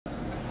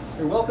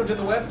And welcome to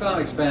the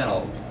Webcomics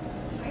panel.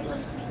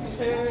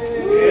 Sunday,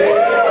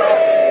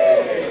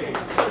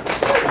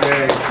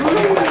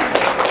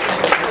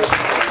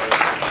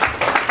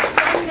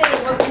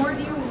 what more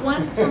do you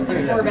want from the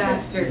poor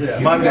bastards? Yeah.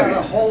 Monday. We've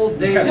got a whole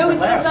day No, it's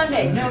still left.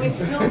 Sunday. No, it's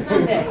still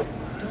Sunday. Don't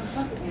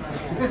fuck with me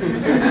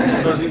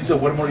like that. So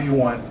what more do you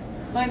want?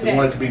 Monday. You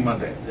want it to be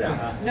Monday.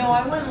 Yeah. No,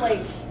 I want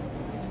like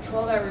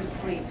 12 hours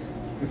sleep.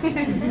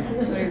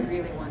 That's what I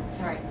really want.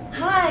 Sorry.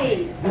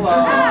 Hi. Hello.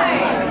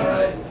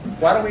 Hi.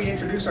 Why don't we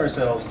introduce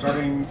ourselves,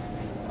 starting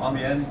on the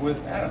end with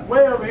Adam?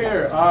 Way over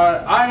here.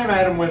 I am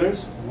Adam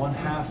Withers, one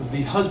half of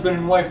the husband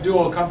and wife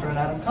duo Comfort and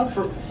Adam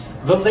Comfort.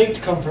 The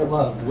late Comfort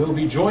Love will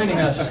be joining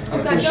us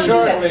Oh God,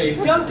 shortly.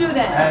 Don't do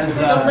that. As,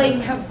 The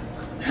late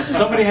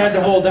Somebody had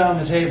to hold down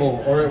the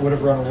table or it would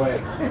have run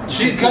away.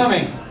 She's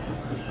coming,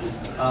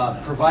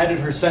 provided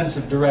her sense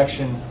of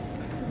direction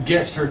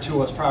gets her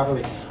to us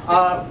properly.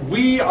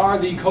 We are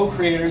the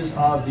co-creators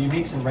of the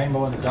Uniques and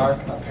Rainbow in the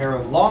Dark, a pair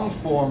of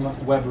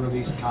long-form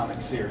web-released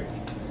comic series.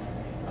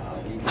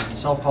 We've been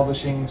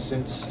self-publishing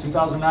since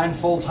 2009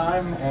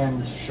 full-time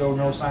and show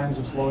no signs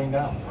of slowing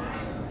down.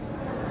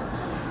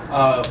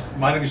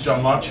 My name is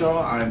John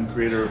Lotshaw. I'm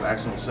creator of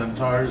Accidental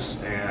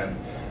Centaurs and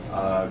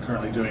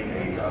currently doing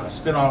a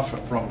spin-off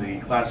from the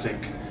classic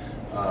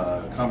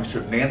comic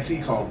strip Nancy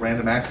called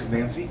Random Acts of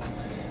Nancy.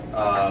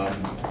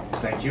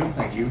 Thank you.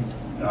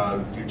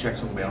 Your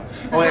check's on the mail.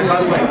 Oh, and by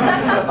the way,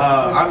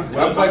 I'm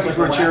collecting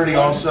for a charity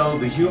also,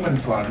 the Human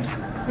Fund,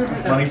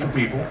 Money for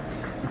People.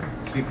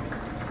 See,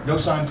 no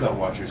Seinfeld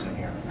watchers in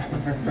here.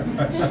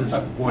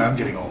 Boy, I'm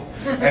getting old.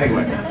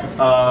 Anyway.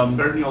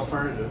 Better than the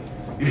alternative.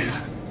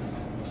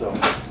 So.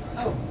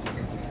 Oh.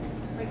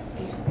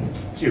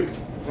 Cute.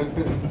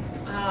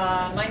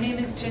 My name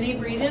is Jennie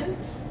Breeden.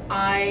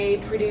 I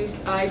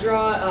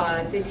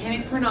draw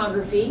satanic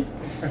pornography.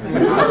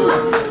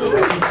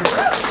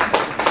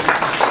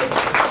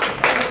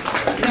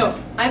 No,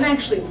 I'm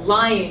actually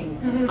lying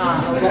a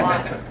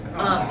lot,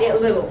 a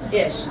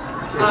little-ish.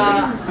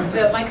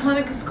 My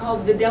comic is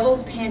called The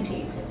Devil's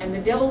Panties, and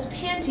The Devil's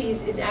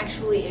Panties is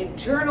actually a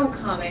journal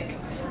comic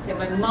that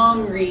my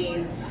mom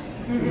reads,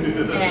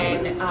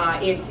 and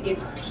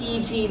it's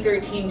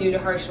PG-13 due to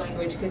harsh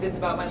language because it's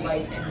about my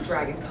life and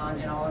DragonCon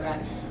and all of that.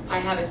 I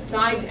have a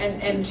side,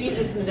 and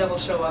Jesus and the devil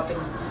show up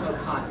and smoke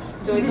pot,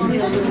 so it's only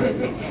a little bit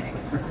satanic.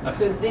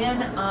 So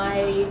then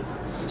I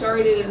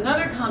started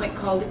another comic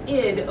called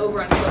Id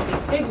over on Filthy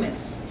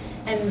Figments,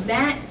 and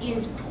that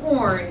is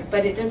porn,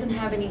 but it doesn't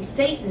have any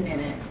Satan in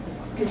it,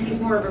 because he's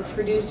more of a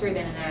producer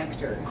than an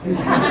actor.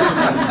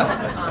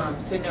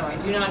 So no, I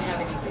do not have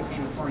any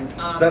satanic porn.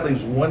 So that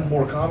leaves one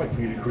more comic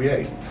for you to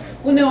create.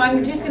 Well, no,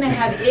 I'm just going to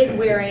have Id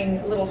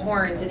wearing little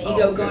horns and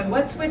Ego okay. going,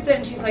 what's with it?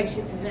 And she's like,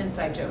 it's an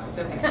inside joke, it's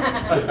okay.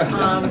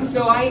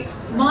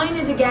 Mine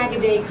is a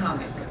gag-a-day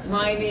comic.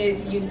 Mine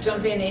is, you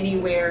jump in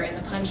anywhere and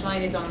the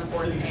punchline is on the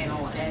fourth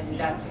panel and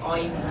that's all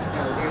you need to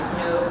know. There's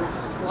no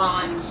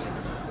plot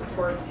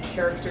or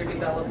character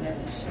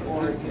development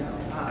or,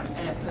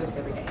 and it posts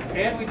every day.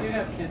 And we do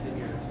have kids in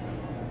here.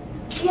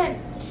 Can't.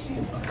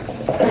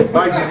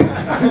 Bye, Jenny.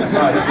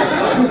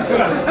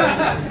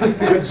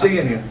 Bye. Good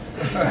seeing you.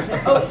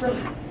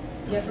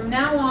 From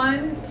now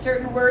on,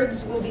 certain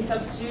words will be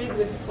substituted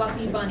with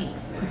fluffy bunny.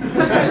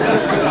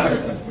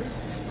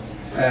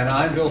 And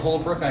I'm Bill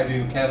Holbrook. I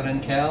do Kevin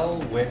and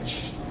Kel,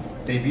 which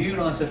debuted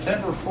on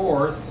September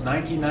 4th,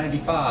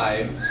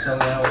 1995. So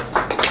now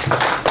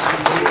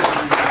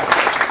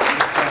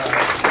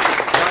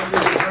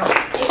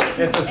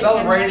it's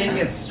celebrating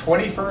its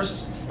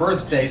 21st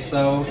birthday,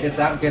 so it's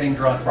out getting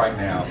drunk right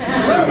now.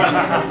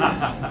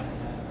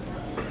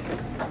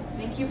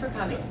 Thank you for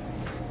coming.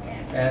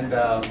 And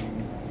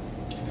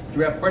do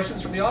we have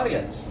questions from the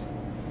audience?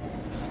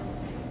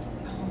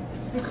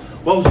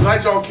 Well,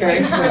 glad y'all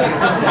came.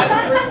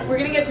 We're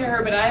going to get to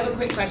her, but I have a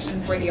quick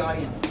question for the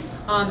audience.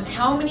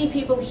 How many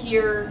people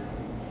here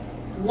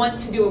want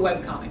to do a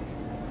webcomic?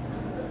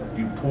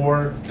 You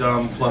poor,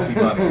 dumb, fluffy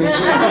bunnies.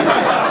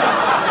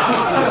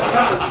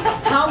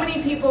 How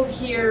many people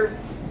here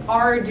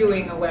are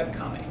doing a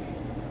webcomic?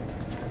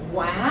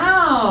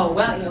 Wow.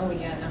 Well, oh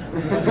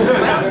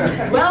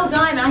yeah. Well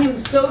done. I am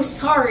so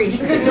sorry.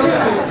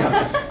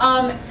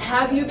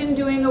 Have you been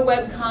doing a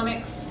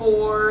webcomic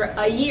for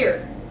a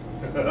year?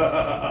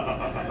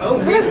 Oh,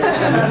 really?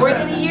 More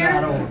than a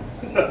year?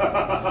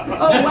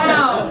 Oh,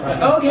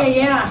 wow. Okay,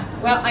 yeah.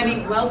 Well, I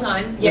mean, well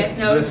done. Yeah,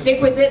 no,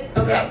 stick with it.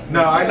 Okay.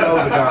 No, I know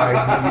the guy.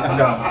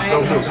 No,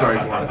 don't feel sorry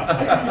for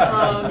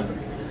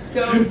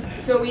him.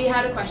 So we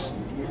had a question.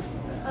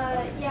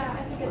 Yeah,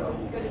 I think it's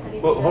as good as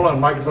anything. Well, hold on,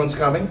 microphone's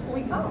coming.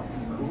 Oh,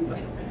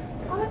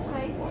 that's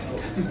nice.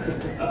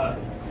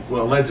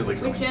 Well, allegedly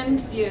coming. Which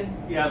end do you?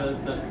 Yeah, the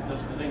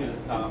thing at the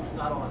top.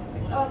 Not on.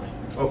 Oh.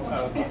 Oh,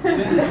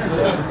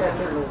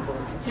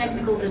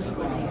 Technical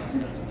difficulties.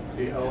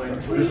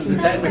 This is the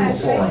technical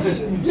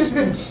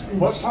forum.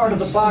 What part of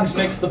the box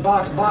makes the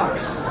box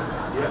box?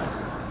 Yeah.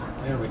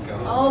 There we go.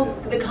 Oh,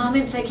 the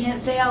comments I can't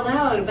say out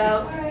loud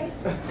about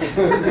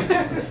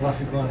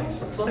Fluffy bunnies.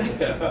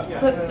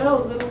 But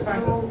no, little.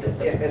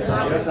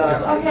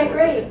 Okay,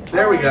 great.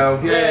 There we go.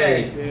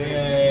 Yay.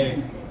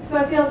 Yay. So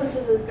I feel this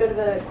is as good of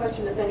a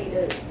question as any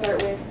to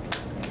start with.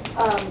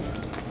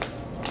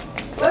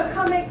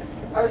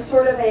 Webcomics are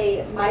sort of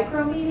a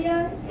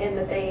micromedia in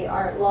that they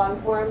aren't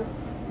long form.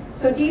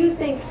 So do you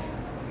think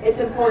it's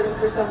important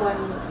for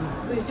someone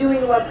who's doing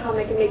a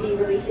webcomic and maybe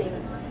releasing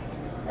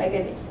like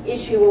an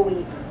issue a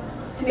week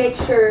to make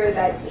sure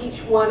that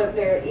each one of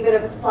their, even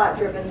if it's plot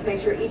driven, to make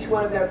sure each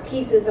one of their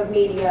pieces of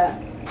media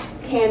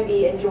can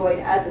be enjoyed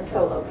as a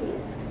solo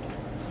piece?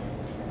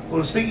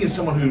 Well, speaking of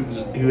someone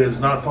who is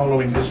not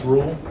following this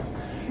rule,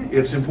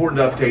 it's important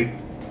to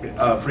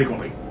update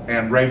frequently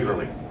and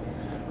regularly.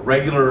 A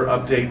regular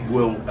update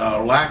will,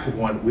 lack of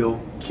one will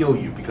kill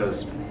you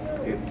because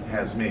it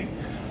has me.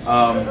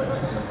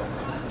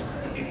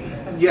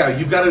 Yeah,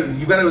 you've got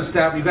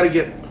to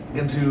get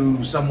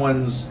into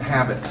someone's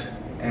habit,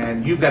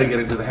 and you've got to get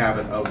into the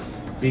habit of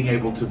being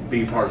able to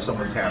be part of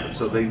someone's habit,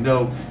 so they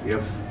know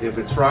if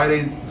it's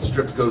Friday, the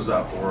strip goes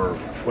up, or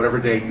whatever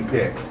day you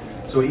pick.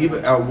 So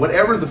even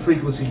whatever the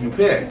frequency you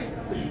pick,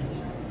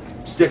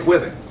 stick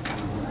with it.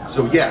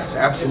 So yes,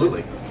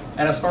 absolutely.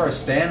 And as far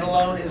as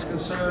standalone is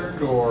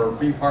concerned, or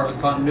be part of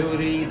the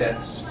continuity,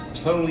 that's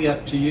totally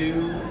up to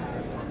you.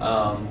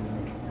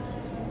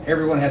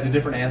 Everyone has a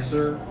different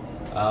answer.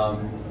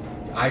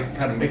 I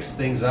kind of mix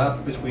things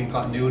up between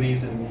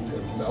continuities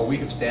and a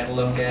week of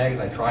standalone gags.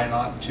 I try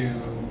not to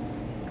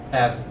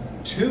have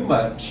too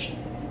much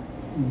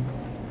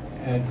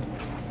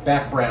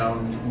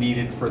background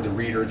needed for the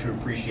reader to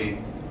appreciate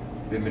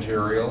the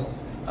material.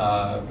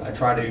 I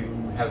try to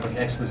have as much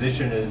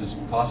exposition as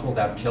possible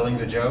without killing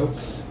the joke.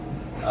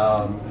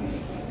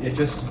 It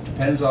just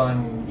depends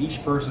on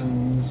each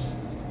person's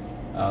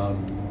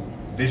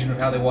vision of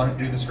how they want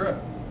to do the strip.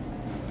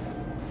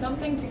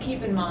 Something to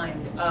keep in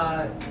mind,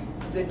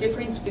 the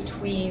difference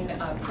between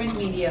print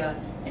media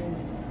and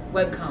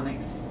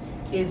webcomics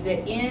is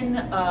that in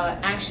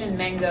action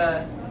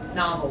manga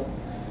novel,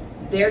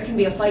 there can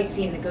be a fight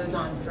scene that goes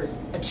on for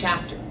a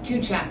chapter, 2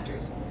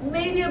 chapters,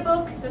 maybe a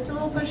book, that's a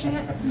little pushing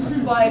it,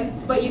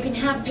 but you can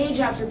have page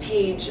after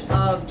page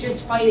of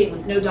just fighting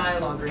with no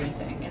dialogue or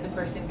anything, and the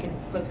person can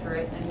flip through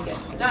it and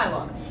get to the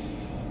dialogue.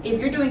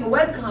 If you're doing a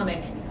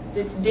webcomic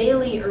that's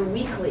daily or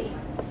weekly,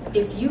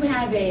 if you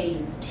have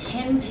a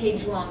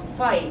 10-page long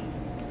fight,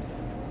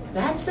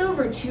 that's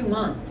over 2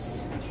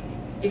 months.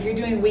 If you're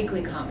doing a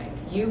weekly comic,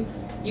 you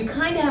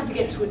kind of have to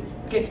get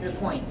to the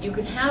point. You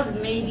could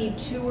have maybe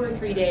 2 or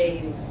 3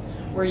 days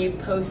where you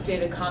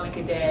posted a comic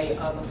a day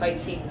of a fight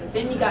scene, but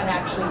then you got to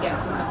actually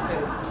get to some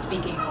sort of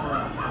speaking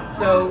or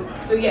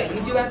so yeah, you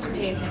do have to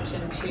pay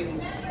attention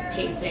to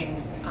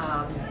pacing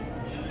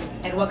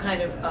and what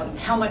kind of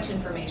how much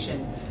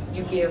information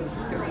you give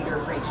the reader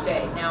for each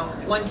day. Now,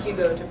 once you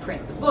go to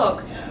print the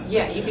book,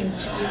 yeah, you can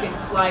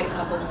slide a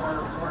couple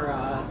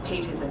more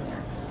pages in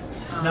there.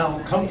 Now,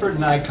 Comfort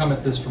and I come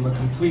at this from a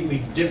completely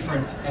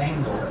different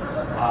angle,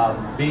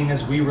 being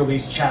as we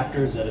release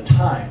chapters at a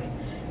time.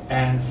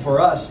 And for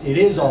us, it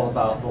is all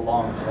about the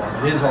long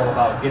form. It is all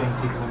about getting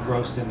people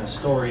engrossed in the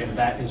story, and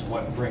that is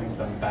what brings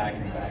them back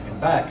and back and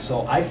back.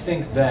 So I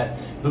think that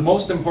the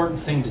most important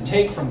thing to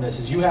take from this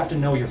is you have to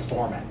know your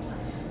format.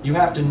 You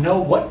have to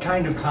know what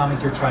kind of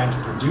comic you're trying to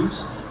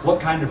produce, what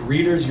kind of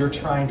readers you're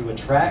trying to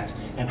attract,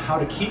 and how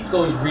to keep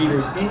those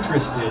readers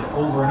interested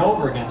over and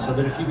over again, so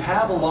that if you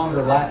have a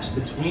longer lapse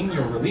between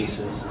your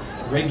releases,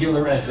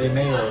 regular as they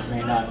may or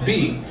may not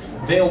be,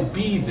 they'll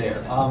be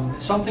there.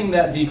 Something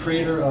that the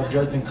creator of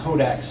Dresden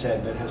Kodak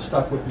said that has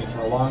stuck with me for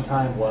a long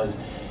time was,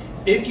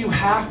 if you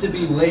have to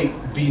be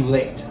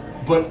late,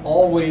 but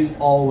always,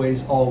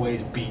 always,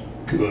 always be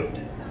good.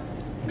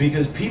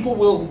 Because people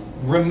will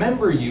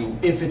remember you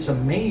if it's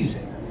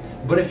amazing.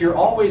 But if you're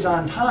always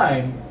on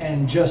time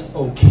and just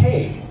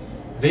okay,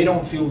 they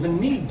don't feel the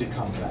need to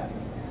come back.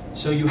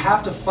 So you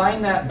have to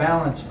find that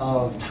balance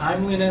of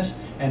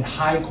timeliness and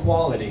high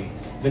quality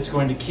that's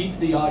going to keep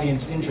the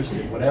audience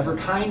interested, whatever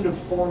kind of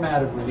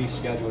format of release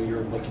schedule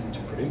you're looking to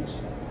produce.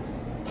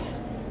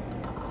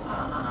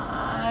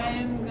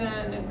 I'm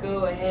gonna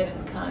go ahead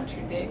and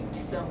contradict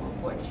some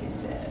of what you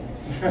said.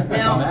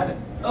 Now, I'm at it.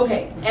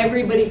 Okay,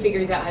 everybody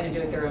figures out how to do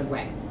it their own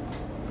way.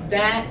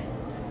 That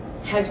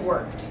has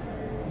worked.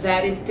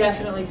 That is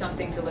definitely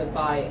something to live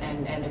by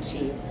and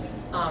achieve.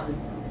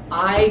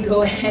 I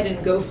go ahead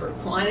and go for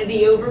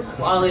quantity over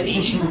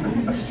quality.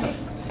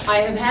 I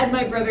have had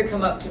my brother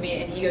come up to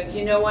me and he goes,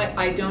 you know what,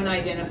 I don't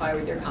identify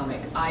with your comic.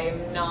 I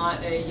am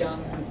not a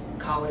young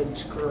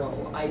college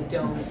girl. I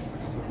don't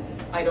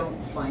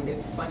find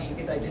it funny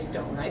because I just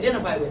don't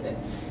identify with it.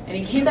 And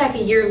he came back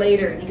a year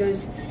later and he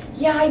goes,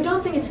 yeah, I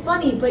don't think it's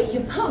funny, but you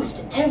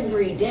post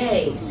every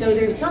day, so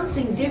there's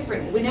something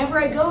different. Whenever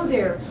I go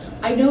there,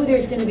 I know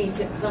there's going to be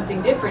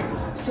something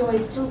different, so I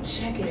still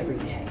check it every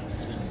day.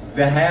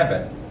 The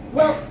habit.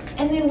 Well,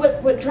 and then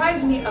what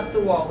drives me up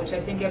the wall, which I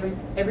think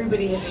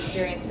everybody has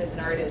experienced as an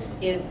artist,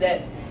 is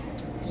that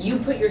you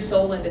put your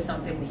soul into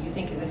something that you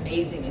think is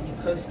amazing and you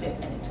post it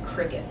and it's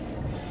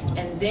crickets.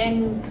 And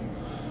then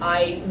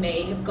I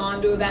may have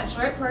gone to a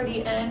bachelorette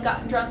party and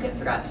gotten drunk and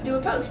forgot to do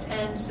a post,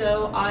 and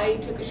so I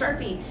took a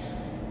Sharpie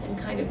and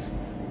kind of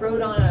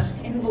wrote on an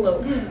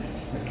envelope,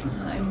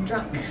 "I'm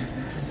drunk,"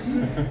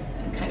 and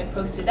kind of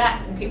posted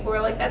that, and people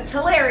were like, "That's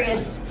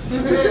hilarious."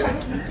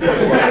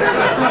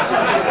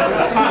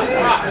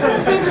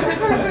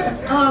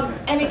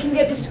 And it can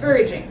get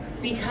discouraging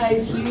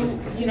because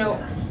you know,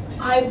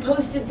 I've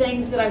posted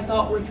things that I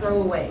thought were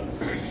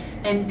throwaways,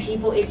 and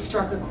it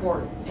struck a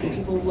chord, and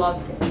people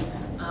loved it.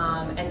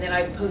 And then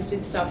I've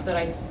posted stuff that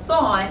I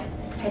thought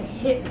had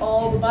hit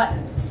all the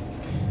buttons,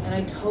 and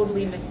I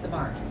totally missed the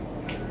mark.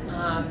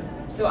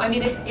 So I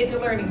mean, it's a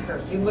learning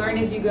curve. You learn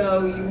as you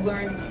go. You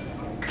learn,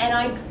 and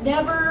I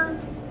never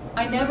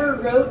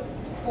wrote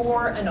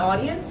for an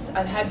audience.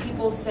 I've had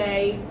people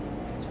say,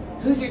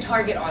 "Who's your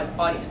target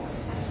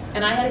audience?"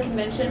 And I had a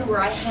convention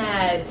where I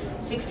had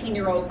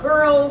 16-year-old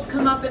girls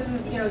come up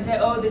and say,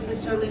 "Oh, this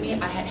is totally me."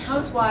 I had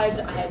housewives.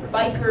 I had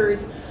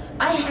bikers.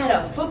 I had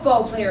a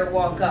football player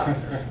walk up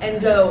and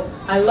go,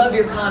 "I love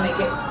your comic.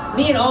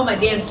 Me and all my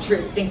dance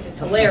troupe thinks it's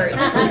hilarious."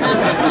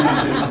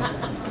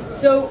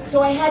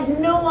 So I had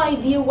no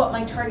idea what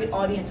my target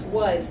audience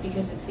was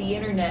because it's the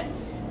internet,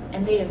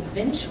 and they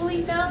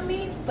eventually found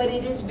me, but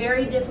it is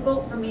very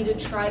difficult for me to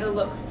try to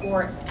look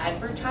for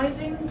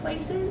advertising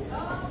places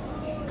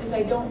because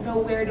I don't know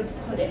where to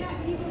put it.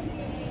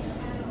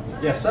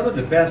 Yeah, some of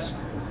the best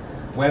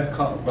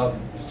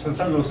some of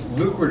the most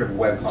lucrative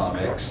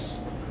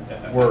webcomics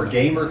were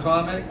gamer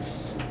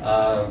comics,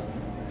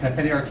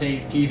 Penny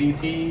Arcade,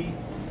 PvP,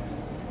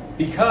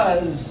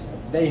 because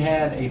they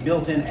had a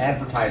built-in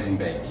advertising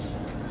base.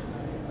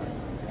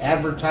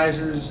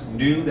 Advertisers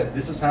knew that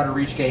this is how to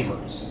reach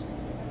gamers.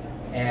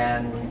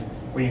 And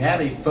when you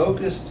have a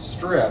focused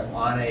strip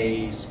on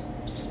a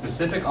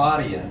specific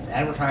audience,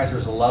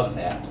 advertisers love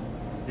that.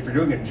 If you're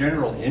doing a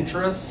general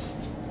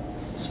interest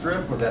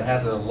strip that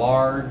has a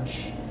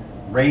large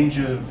range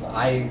of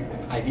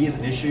ideas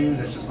and issues,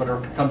 it's just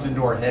whatever comes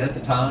into our head at the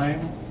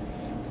time,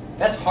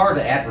 that's hard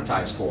to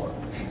advertise for.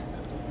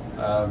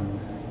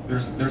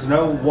 There's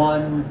no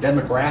one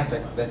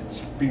demographic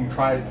that's being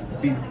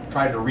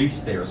tried to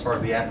reach there as far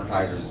as the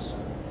advertisers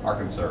are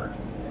concerned.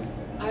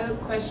 I have a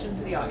question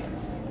for the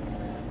audience.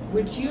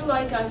 Would you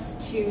like us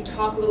to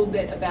talk a little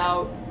bit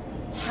about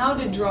how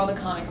to draw the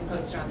comic and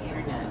post it on the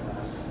internet?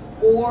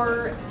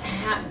 Or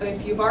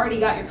if you've already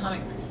got your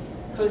comic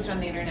posted on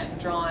the internet and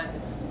drawn,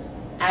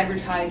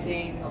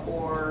 advertising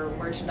or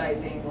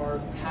merchandising or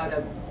how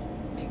to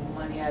make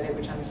money at it,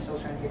 which I'm still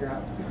trying to figure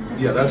out.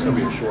 Yeah, that's going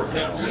to be a short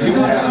panel. Do we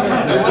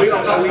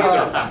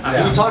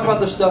talk about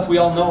the stuff we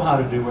all know how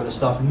to do or the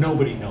stuff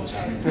nobody knows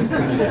how to do?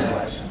 Is the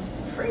question.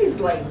 Phrased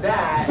like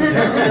that.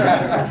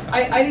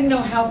 I didn't know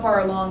how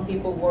far along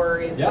people were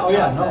in the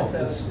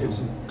process of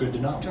it's good to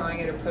know. drawing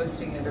it or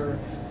posting it,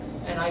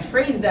 and I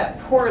phrased that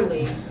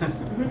poorly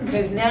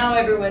because now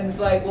everyone's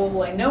like,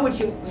 well, I know what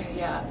you,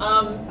 yeah.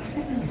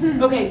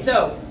 Okay,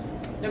 so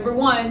number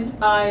one,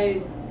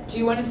 do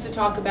you want us to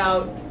talk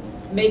about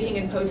making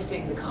and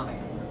posting the comic?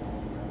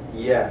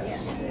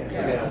 Yes.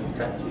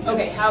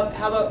 Okay, how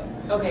about,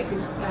 okay,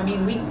 because I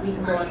mean, we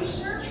can go on.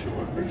 Sure.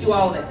 Let's do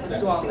all of it.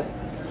 Let's do all of it.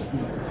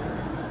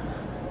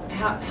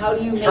 How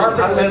do you make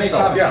comics?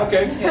 Yeah.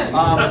 Okay.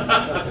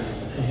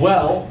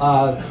 Well,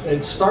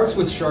 it starts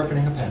with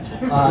sharpening a pencil.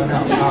 You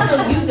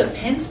still use a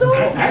pencil?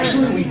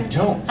 Actually, we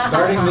don't.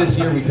 Starting this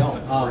year, we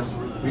don't.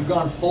 We've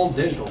gone full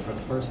digital for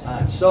the first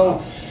time.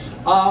 So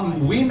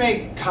we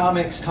make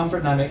comics, Comfort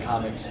and I make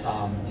comics,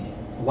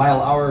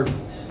 while our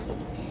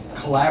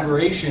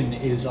collaboration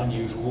is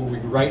unusual. We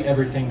write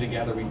everything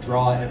together, we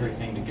draw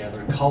everything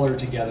together, color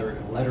together,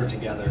 letter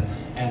together,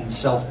 and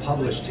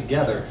self-publish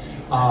together.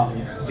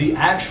 The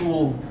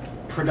actual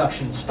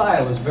production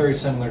style is very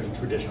similar to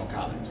traditional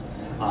comics.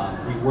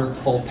 We work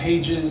full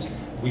pages,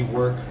 we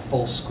work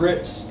full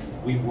scripts,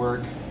 we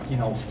work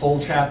full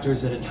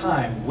chapters at a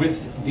time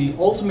with the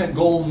ultimate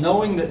goal,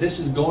 knowing that this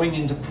is going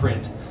into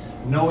print,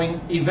 knowing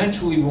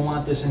eventually we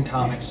want this in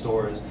comic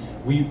stores.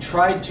 We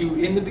tried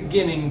to, in the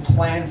beginning,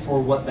 plan for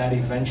what that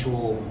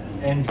eventual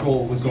end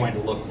goal was going to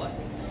look like.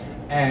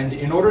 And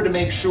in order to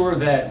make sure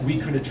that we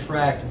could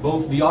attract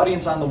both the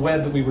audience on the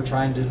web that we were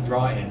trying to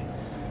draw in,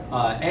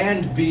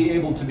 and be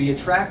able to be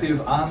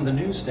attractive on the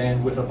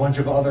newsstand with a bunch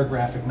of other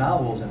graphic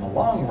novels in the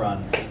long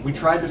run, we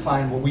tried to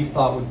find what we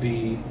thought would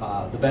be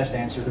the best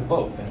answer to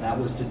both, and that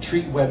was to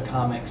treat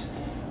webcomics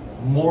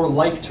more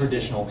like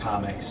traditional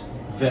comics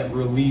that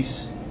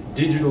release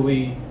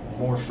digitally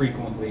more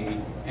frequently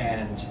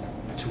and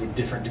to a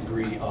different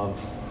degree of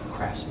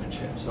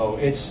craftsmanship. So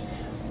it's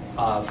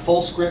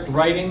full script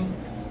writing,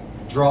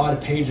 draw it a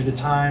page at a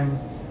time.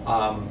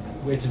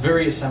 It's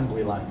very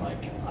assembly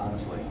line-like,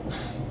 honestly.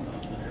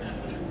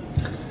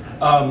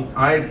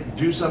 I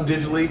do some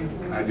digitally,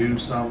 I do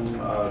some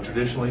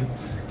traditionally.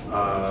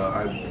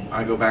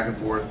 I go back and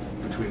forth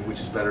between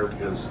which is better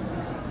because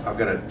I've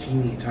got a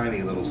teeny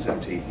tiny little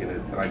Cintiq in it,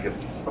 and I get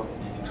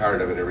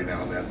tired of it every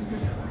now and then.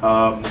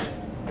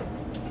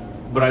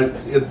 But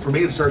for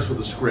me, it starts with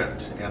a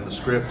script, and the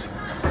script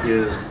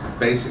is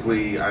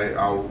basically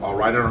I'll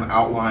write out an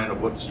outline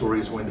of what the story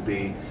is going to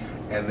be,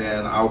 and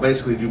then I'll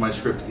basically do my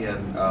script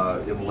in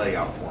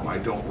layout form. I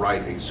don't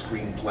write a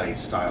screenplay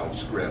style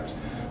script.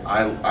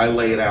 I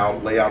lay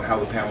out how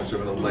the panels are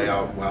going to lay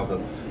out, while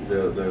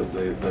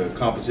the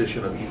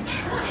composition of each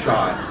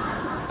shot,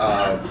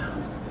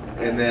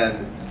 and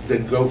then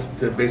go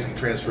to basically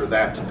transfer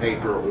that to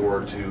paper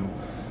or to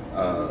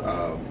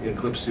in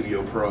Clip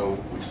Studio Pro,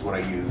 which is what I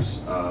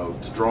use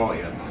to draw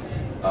in,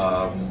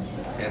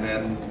 and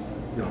then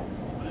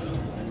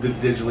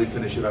digitally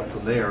finish it up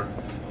from there.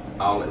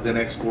 I'll then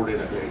export it.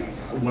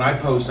 When I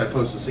post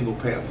a single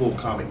full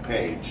comic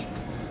page,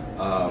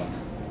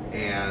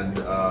 and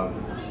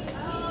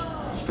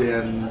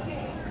then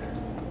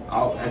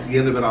at the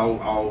end of it,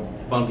 I'll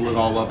bundle it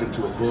all up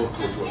into a book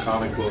or to a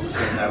comic book,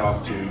 send that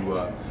off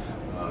to.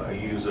 I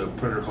use a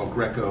printer called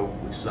Greco,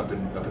 which is up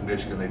in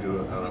Michigan. They do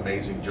an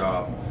amazing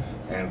job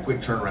and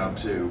quick turnaround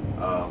too.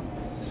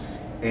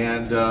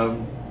 And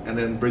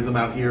then bring them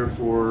out here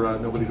for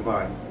nobody to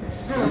buy.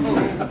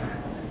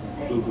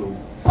 Boo-hoo.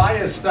 Buy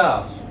his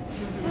stuff.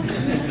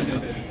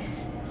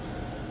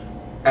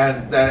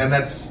 and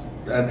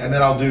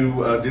then I'll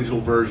do digital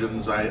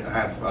versions.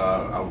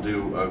 I'll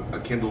do a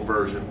Kindle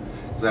version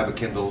because I have a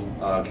Kindle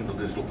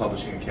digital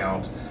publishing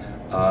account.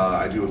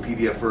 I do a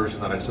PDF version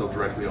that I sell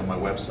directly on my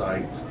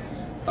website,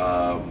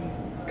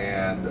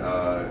 and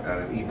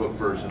an ebook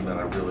version that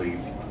I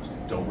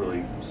don't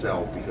really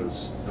sell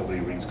because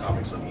nobody reads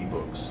comics on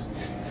ebooks.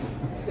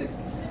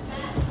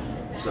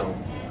 So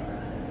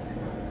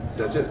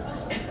that's it.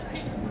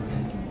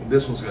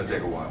 This one's going to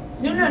take a while.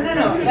 No.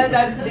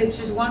 It's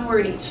just one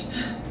word each.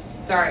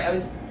 Sorry, I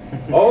was.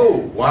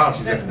 Oh wow,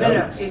 she's got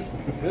notes. No,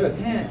 it's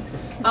good.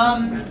 I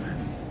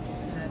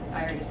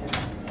already said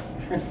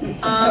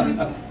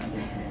that.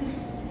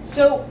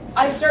 So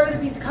I start with a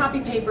piece of copy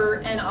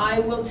paper, and I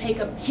will take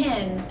a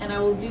pen and I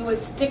will do a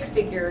stick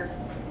figure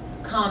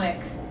comic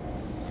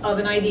of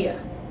an idea,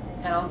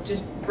 and I'll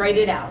just write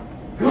it out.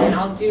 And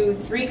I'll do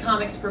 3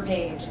 comics per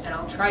page, and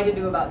I'll try to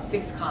do about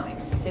 6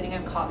 comics, sitting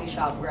in a coffee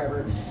shop,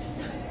 wherever.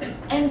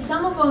 And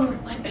some of them,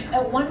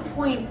 at one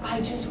point,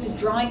 I just was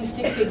drawing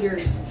stick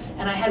figures,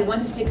 and I had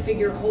one stick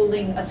figure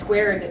holding a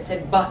square that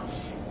said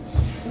butts.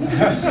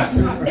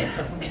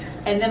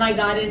 And then I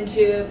got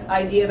into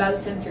idea about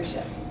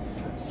censorship.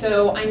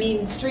 So, I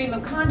mean, stream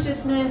of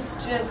consciousness,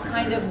 just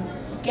kind of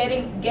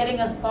getting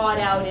a thought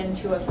out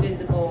into a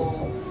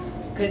physical,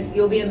 because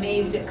you'll be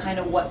amazed at kind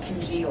of what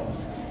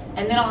congeals.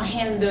 And then I'll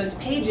hand those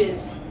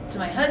pages to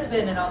my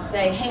husband and I'll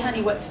say, hey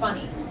honey, what's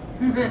funny?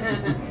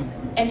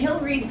 And he'll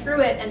read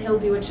through it and he'll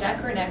do a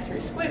check or an X or a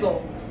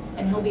squiggle.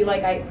 And he'll be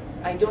like,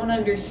 I don't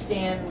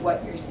understand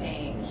what you're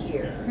saying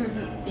here.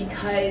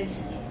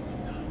 Because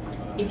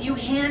if you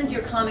hand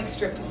your comic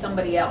strip to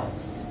somebody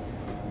else,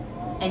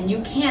 and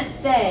you can't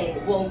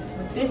say, well,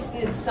 this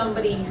is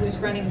somebody who's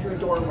running through a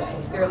doorway.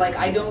 They're like,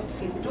 I don't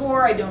see the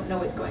door, I don't know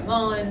what's going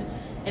on.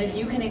 And if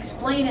you can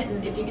explain it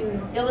and if you can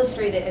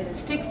illustrate it as a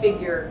stick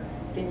figure,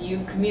 then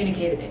you've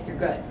communicated it, you're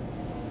good.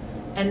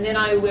 And then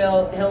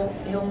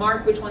he'll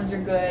mark which ones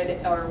are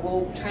good, or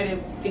we'll try to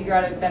figure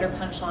out a better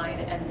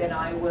punchline, and then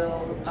I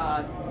will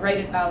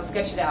I'll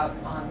sketch it out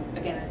on,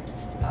 again,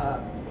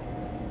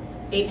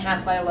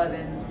 8.5 by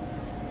 11.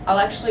 I'll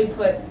actually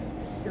put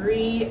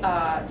 3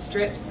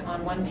 strips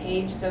on one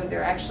page, so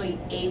they're actually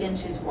 8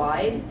 inches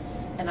wide,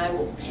 and I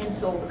will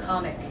pencil the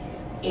comic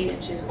 8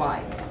 inches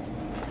wide.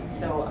 And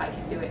so I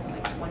can do it in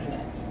like 20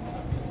 minutes.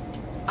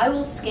 I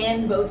will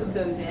scan both of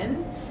those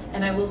in,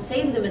 and I will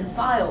save them in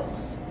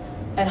files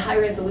at high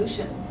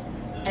resolutions.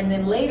 And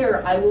then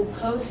later I will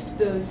post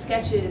those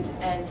sketches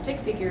and stick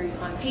figures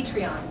on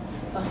Patreon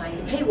behind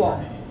a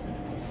paywall.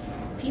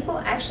 People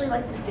actually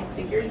like the stick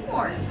figures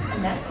more,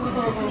 and that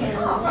pisses me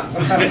off.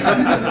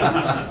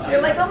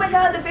 They're like, oh my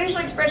god, the facial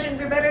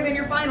expressions are better than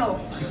your final.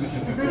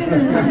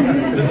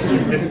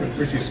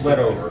 Which you sweat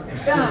over.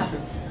 Yeah.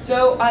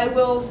 So I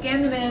will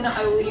scan them in,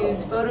 I will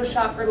use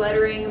Photoshop for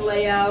lettering and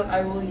layout,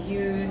 I will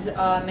use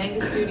Manga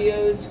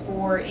Studios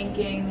for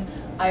inking.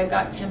 I've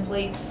got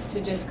templates to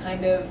just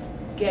kind of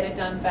get it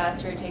done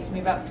faster. It takes me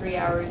about 3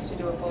 hours to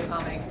do a full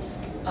comic.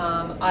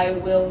 I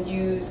will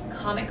use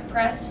Comic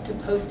Press to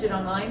post it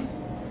online.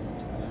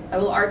 I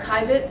will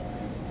archive it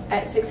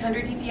at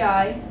 600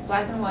 dpi,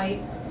 black and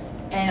white,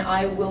 and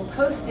I will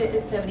post it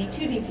at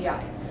 72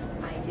 dpi.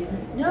 I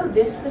didn't know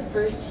this the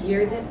first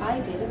year that I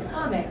did a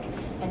comic,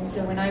 and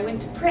so when I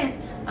went to print,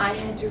 I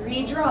had to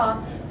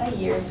redraw a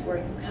year's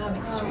worth of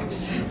comic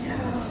strips.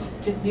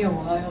 Took me a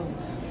while.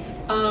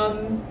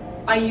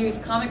 I use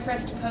Comic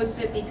Press to post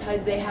it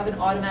because they have an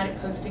automatic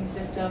posting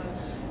system.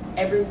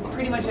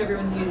 Pretty much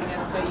everyone's using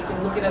them, so you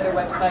can look at other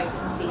websites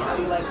and see how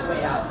you like the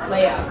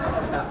layout and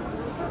set it up.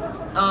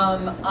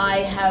 I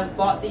have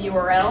bought the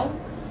URL,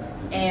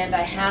 and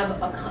I have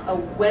a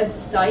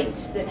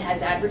website that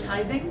has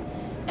advertising,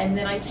 and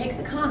then I take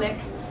the comic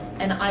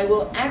and I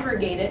will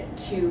aggregate it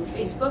to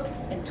Facebook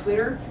and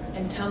Twitter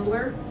and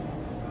Tumblr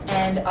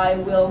and I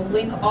will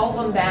link all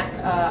of them back.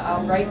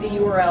 I'll write the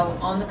URL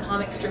on the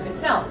comic strip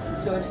itself.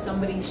 So if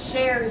somebody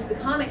shares the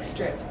comic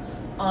strip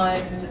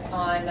on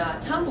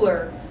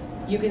Tumblr,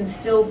 you can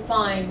still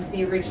find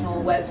the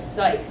original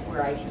website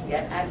where I can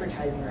get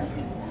advertising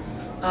revenue.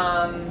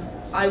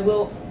 I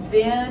will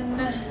then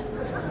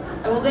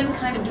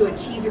kind of do a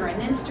teaser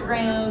on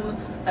Instagram.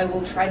 I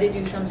will try to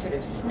do some sort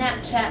of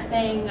Snapchat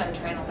thing. I'm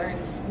trying to learn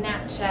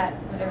Snapchat,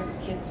 whatever the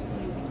kids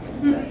are using.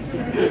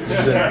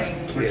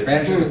 Which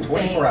vanishes in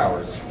 24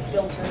 hours.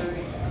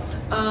 Filters.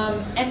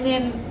 And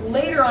then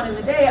later on in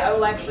the day, I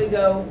will actually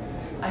go,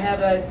 I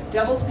have a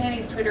Devil's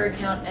Panties Twitter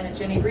account and a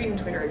Jennie Breeden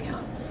Twitter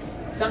account.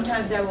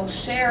 Sometimes I will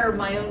share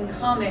my own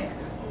comic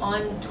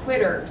on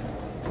Twitter,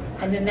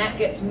 and then that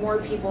gets more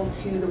people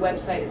to the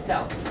website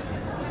itself.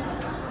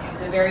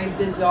 It's a very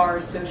bizarre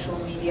social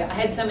media. I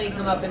had somebody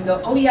come up and go,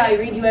 oh yeah, I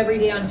read you every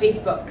day on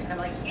Facebook. And I'm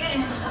like,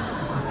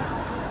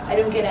 I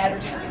don't get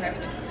advertising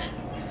revenue from that.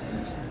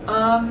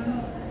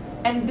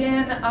 And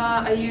then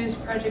I use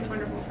Project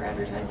Wonderful for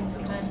advertising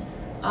sometimes.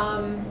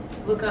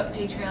 Look up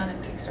Patreon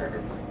and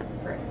Kickstarter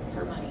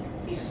for money.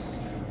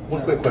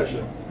 One quick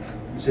question.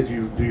 You said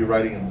you do your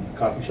writing in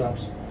coffee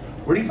shops.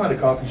 Where do you find a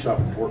coffee shop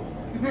in Portland?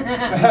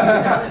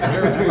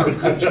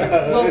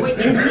 Well, what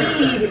you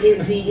need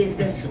is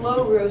the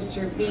slow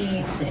roaster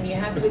beans, and you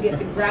have to get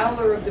the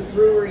growler of the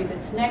brewery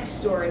that's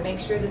next door and make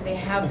sure that they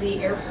have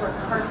the airport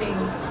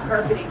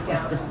carpeting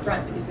down in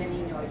front, because then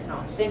you know it's an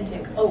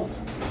authentic. Oh,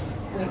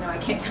 wait, no, I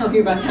can't tell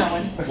you about that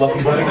one.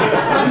 Fluffy Buddies?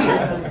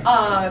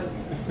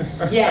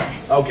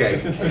 Yes. Okay.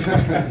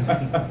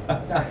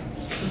 Sorry.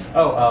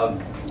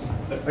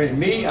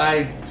 Me,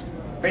 I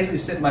basically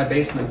sit in my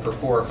basement for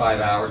 4 or 5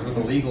 hours with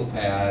a legal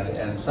pad,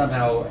 and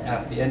somehow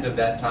at the end of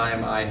that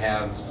time I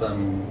have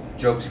some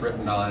jokes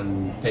written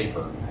on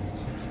paper.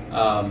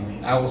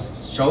 I will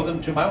show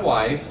them to my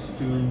wife,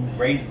 who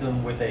rates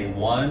them with a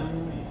 1,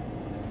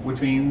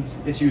 which means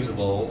it's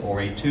usable,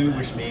 or a 2,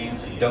 which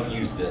means don't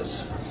use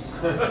this.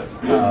 Feedback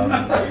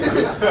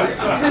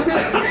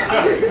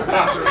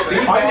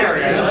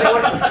is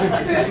important.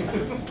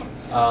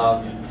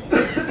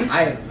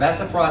 That's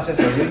a process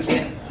I really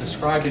can't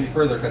describe any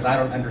further because I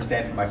don't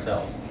understand it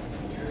myself.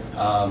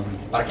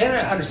 But I can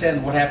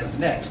understand what happens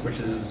next, which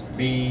is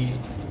me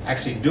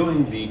actually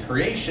doing the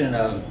creation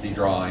of the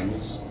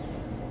drawings,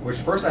 which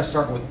first I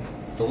start with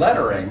the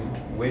lettering,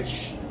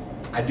 which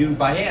I do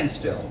by hand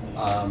still.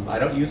 I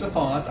don't use a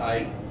font,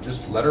 I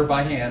just letter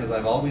by hand as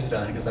I've always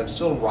done, because I'm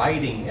still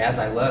writing as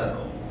I letter.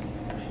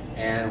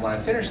 And when I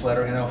finish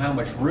lettering, I know how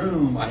much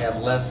room I have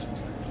left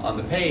on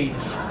the page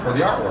for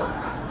the artwork.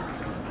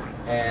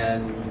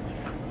 And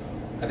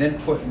I then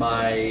put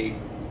my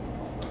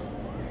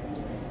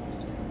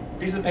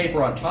piece of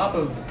paper on top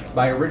of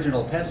my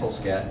original pencil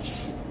sketch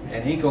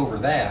and ink over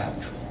that,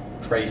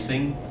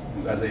 tracing,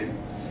 as they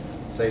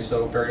say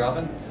so very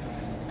often,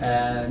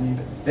 and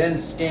then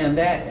scan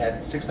that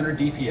at 600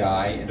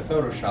 DPI into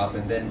Photoshop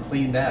and then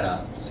clean that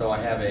up. So I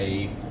have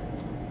a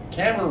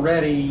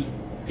camera-ready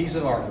piece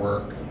of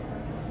artwork,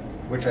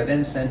 which I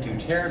then send to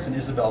Terrence and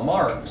Isabel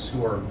Marks,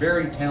 who are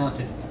very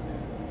talented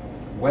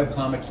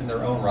webcomics in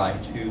their own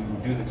right, who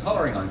do the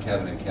coloring on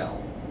Kevin and Kel.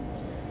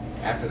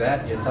 After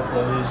that, it's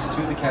uploaded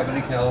to the Kevin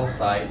and Kel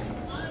site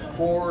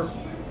for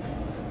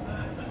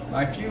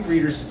my few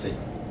readers to see.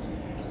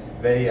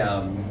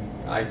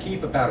 I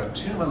keep about a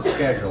 2-month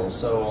schedule,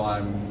 so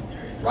I'm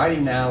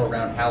writing now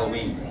around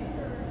Halloween.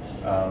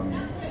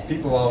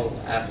 People all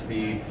ask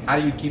me, how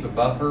do you keep a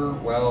buffer?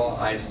 Well,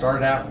 I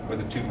started out with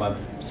a 2-month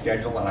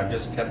schedule, and I've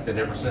just kept it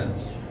ever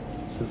since.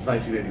 Since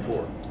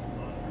 1984.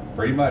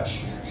 Pretty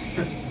much.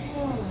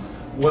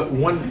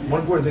 One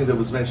important thing that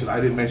was mentioned,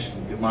 I didn't mention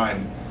in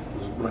mine,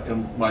 was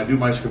when I do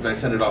my script, I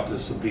send it off to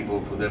some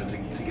people for them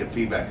to get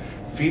feedback.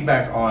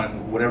 Feedback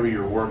on whatever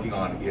you're working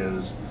on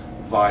is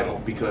vital,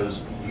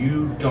 because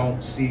you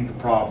don't see the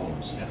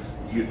problems.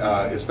 You,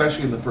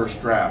 especially in the first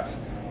draft,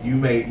 you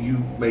may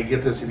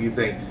get this and you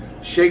think,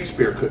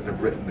 Shakespeare couldn't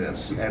have written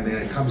this, and then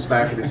it comes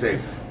back and they say,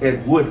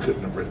 Ed Wood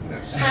couldn't have written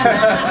this.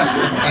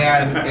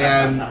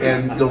 and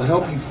it'll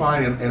help you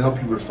find and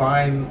help you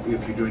refine,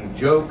 if you're doing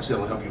jokes,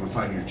 it'll help you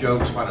refine your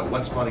jokes, find out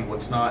what's funny,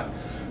 what's not.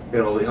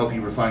 It'll help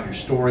you refine your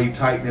story,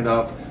 tighten it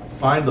up,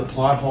 find the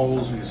plot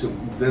holes. You say,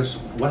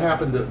 what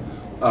happened to,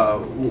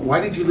 why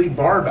did you leave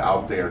Barb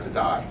out there to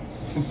die?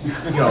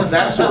 You know,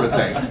 that sort of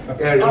thing.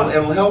 And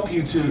it'll help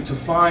you to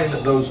find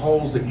those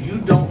holes that you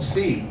don't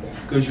see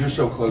because you're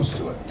so close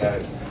to it.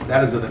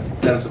 That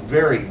is a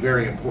very,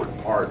 very important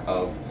part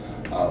of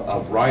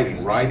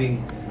writing.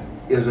 Writing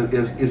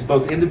is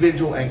both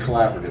individual and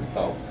collaborative,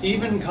 both.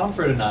 Even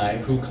Comfort and I,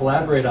 who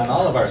collaborate on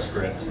all of our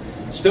scripts,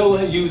 still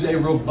use a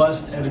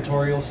robust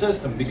editorial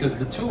system, because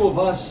the two of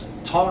us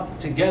talk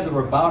together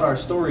about our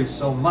stories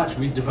so much.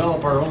 We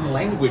develop our own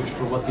language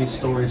for what these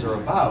stories are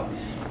about.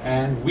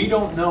 And we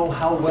don't know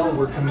how well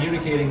we're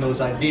communicating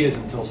those ideas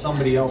until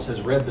somebody else has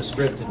read the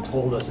script and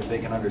told us if they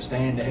can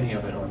understand any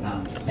of it or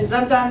not. And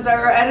sometimes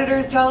our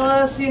editors tell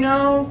us, you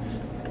know,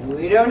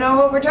 We don't know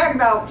what we're talking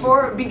about.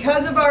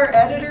 Because of our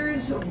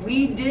editors,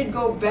 we did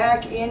go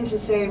back in to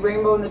say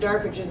Rainbow in the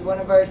Dark, which is one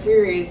of our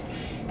series,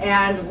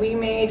 and we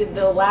made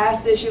the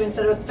last issue,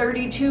 instead of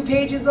 32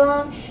 pages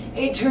long,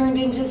 it turned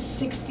into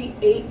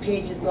 68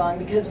 pages long,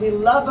 because we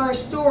love our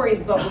stories,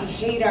 but we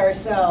hate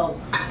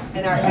ourselves,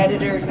 and our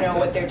editors know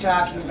what they're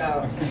talking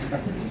about.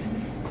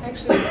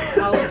 Actually, in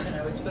college, and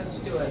I was supposed to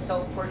do a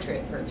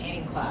self-portrait for a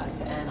painting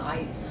class, and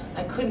I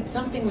couldn't,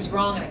 something was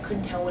wrong and I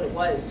couldn't tell what it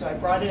was, so I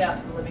brought it out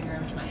to the living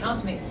room to my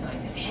housemates and I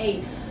said,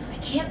 hey, I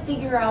can't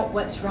figure out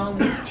what's wrong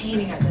with this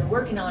painting. I've been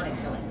working on it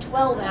for like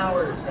 12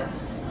 hours.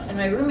 And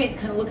my roommates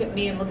kind of look at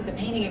me and look at the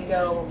painting and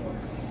go,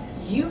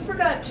 you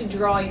forgot to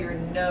draw your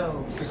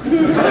nose.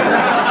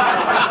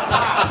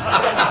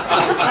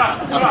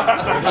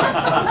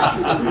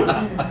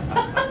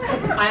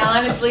 I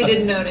honestly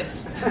didn't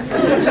notice.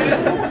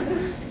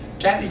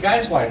 Kathy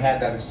Geiswhite had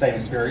that same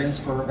experience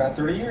for about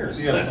 30 years.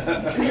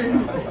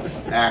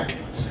 Act.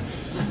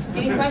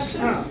 Any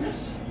questions?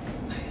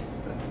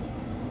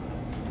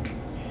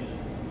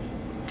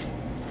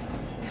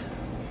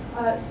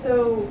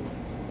 So,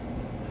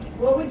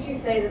 what would you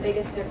say the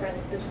biggest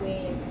difference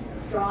between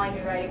drawing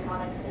and writing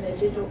comics in a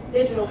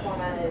digital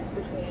format is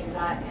between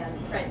that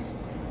and print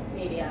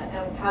media?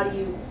 And how do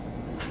you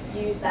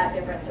use that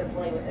difference or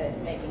play with it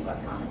in making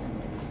webcomics?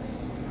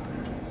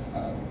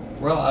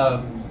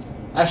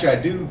 Actually, I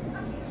do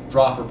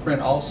draw for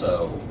print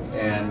also,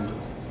 and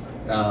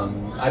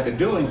I've been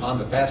doing on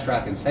the Fast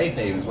Track and Safe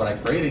Havens when I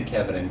created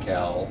Kevin and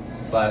Kel,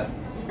 but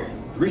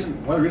one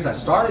of the reasons I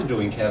started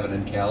doing Kevin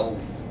and Kel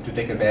to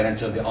take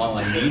advantage of the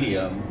online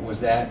medium was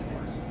that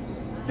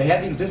they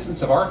had the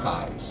existence of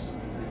archives,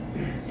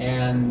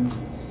 and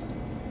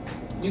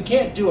you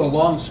can't do a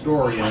long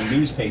story in a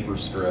newspaper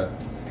strip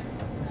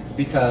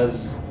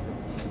because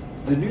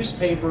the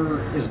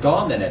newspaper is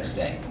gone the next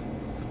day.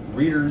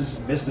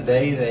 Readers miss a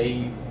day,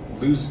 they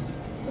lose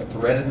a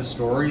thread in the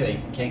story, they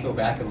can't go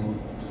back and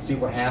see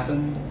what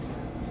happened.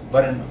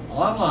 But in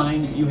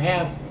online, you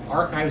have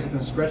archives that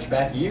can stretch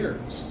back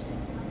years,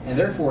 and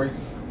therefore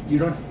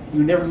you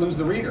never lose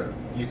the reader.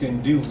 You can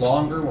do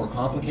longer, more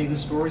complicated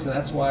stories, and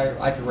that's why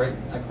I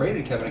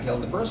created Kevin and Kel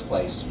in the first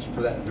place,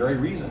 for that very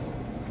reason.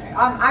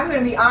 I'm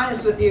going to be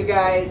honest with you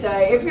guys.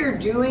 If you're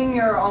doing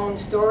your own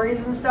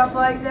stories and stuff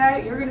like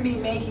that, you're going to be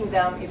making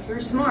them, if you're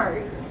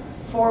smart,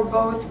 for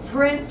both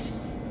print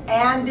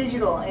and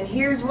digital. And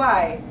here's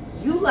why.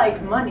 You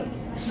like money.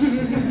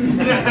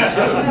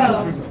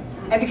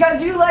 And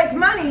because you like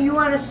money, you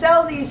want to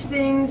sell these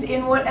things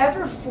in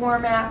whatever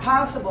format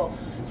possible.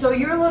 So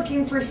you're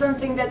looking for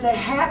something that's a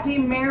happy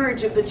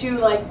marriage of the two.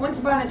 Like once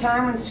upon a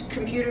time when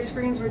computer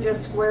screens were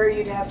just square,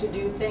 you'd have to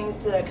do things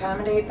to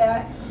accommodate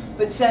that.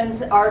 But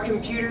since our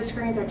computer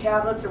screens or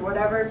tablets or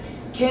whatever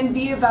can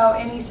be about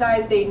any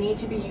size they need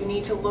to be, you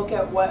need to look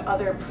at what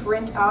other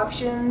print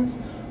options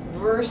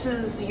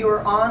versus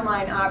your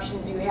online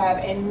options you have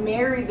and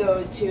marry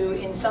those two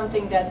in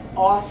something that's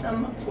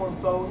awesome for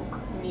both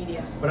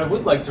media. But I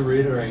would like to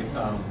reiterate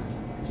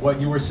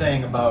what you were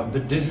saying about the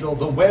digital.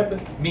 The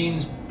web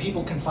means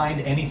people can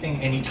find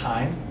anything,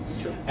 anytime,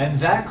 and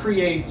that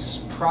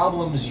creates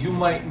problems you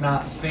might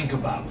not think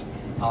about.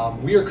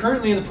 We are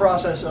currently in the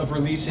process of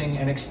releasing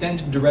an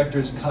extended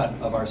director's cut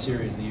of our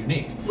series, The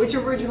Uniques. Which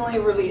originally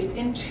released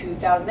in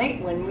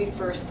 2008 when we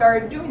first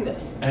started doing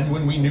this. And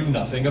when we knew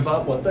nothing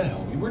about what the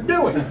hell we were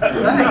doing.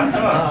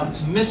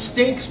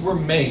 Mistakes were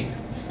made.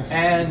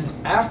 And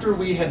after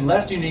we had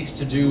left Uniques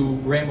to do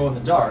Rainbow in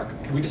the Dark,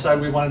 we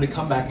decided we wanted to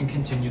come back and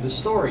continue the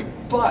story.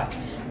 But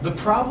the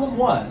problem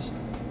was,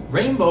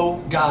 Rainbow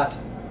got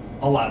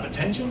a lot of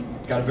attention,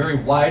 got a very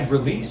wide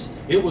release.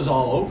 It was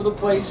all over the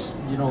place,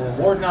 you know,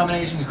 award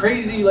nominations,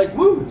 crazy, like,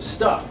 woo,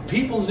 stuff.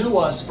 People knew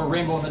us for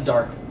Rainbow in the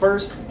Dark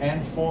first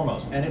and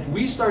foremost. And if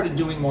we started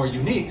doing more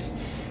Uniques,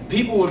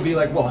 people would be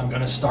like, well, I'm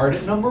going to start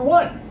at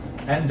 #1.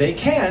 And they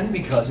can,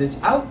 because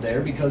it's out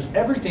there, because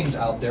everything's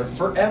out there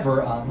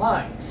forever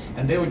online.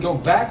 And they would go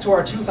back to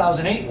our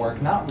 2008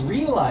 work, not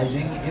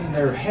realizing in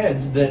their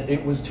heads that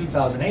it was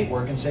 2008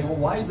 work, and say, well,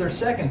 why is their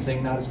second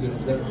thing not as good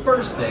as their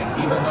first thing?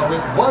 Even though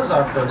it was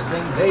our first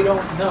thing, they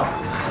don't know.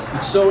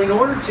 So in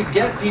order to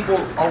get people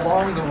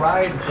along the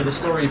ride for the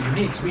story of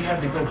Uniques, we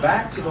had to go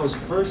back to those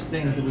first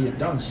things that we had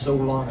done so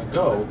long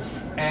ago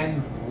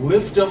and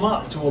lift them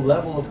up to a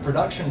level of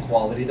production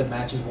quality that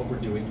matches what we're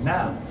doing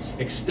now.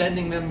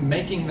 Extending them,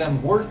 making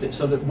them worth it,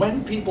 so that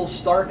when people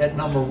start at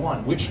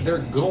 #1, which they're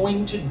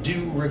going to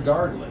do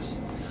regardless,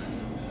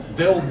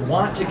 they'll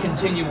want to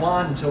continue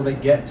on until they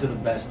get to the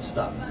best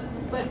stuff.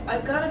 But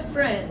I've got a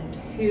friend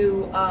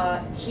who,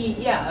 a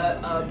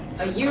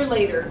year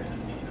later,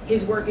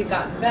 his work had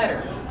gotten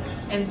better.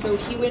 And so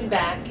he went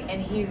back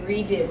and he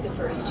redid the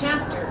first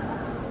chapter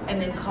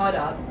and then caught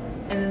up.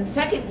 And then the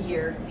second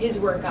year, his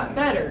work got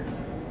better.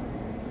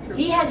 True.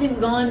 He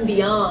hasn't gone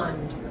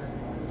beyond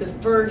the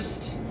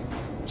first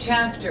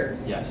chapter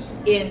yes.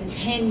 in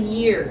 10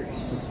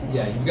 years.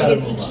 Yeah, you've got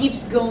because he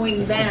keeps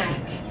going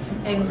back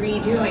and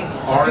redoing.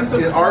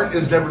 Art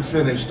is never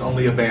finished,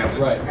 only abandoned.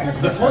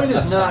 Right. The point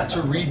is not to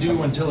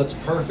redo until it's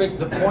perfect.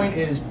 The point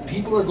is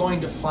people are going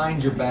to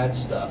find your bad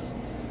stuff,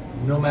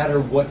 no matter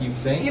what you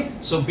think.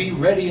 So be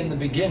ready in the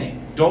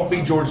beginning. Don't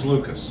be George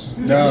Lucas.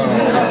 No.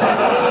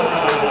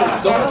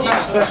 Don't keep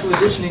special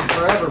editioning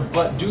forever,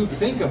 but do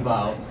think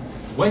about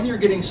when you're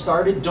getting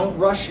started, don't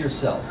rush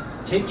yourself.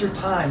 Take your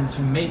time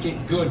to make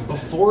it good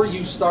before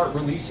you start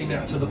releasing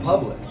it to the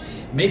public.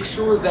 Make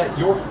sure that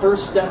your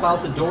first step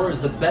out the door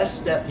is the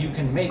best step you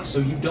can make so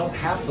you don't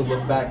have to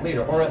look back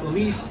later, or at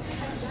least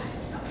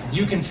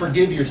you can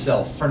forgive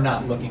yourself for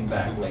not looking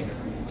back later.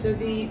 So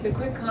the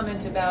quick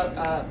comment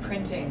about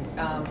printing,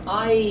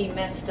 I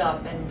messed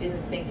up and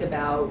didn't think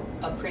about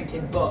a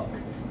printed book,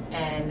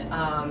 and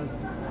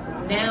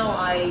now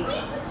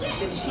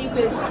the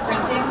cheapest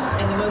printing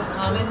and the most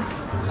common,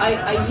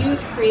 I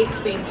use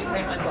CreateSpace to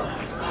print my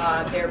books.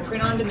 They're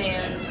print on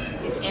demand,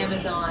 it's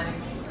Amazon,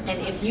 and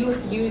if you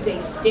use a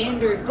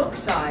standard book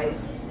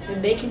size,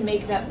 then they can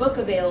make that book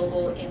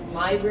available in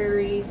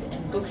libraries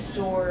and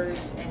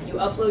bookstores, and you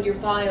upload your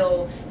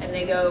file and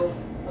they go,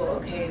 well,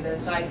 okay, the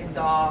sizing's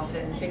off,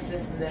 and fix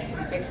this and this,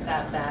 and fix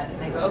that, and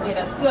they go, okay,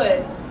 that's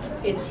good.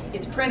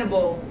 It's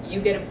printable.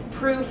 You get a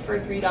proof for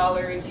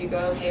 $3. You go,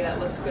 okay, that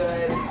looks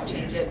good.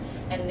 Change it,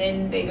 and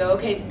then they go,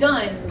 okay, it's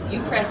done.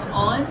 You press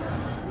on,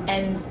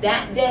 and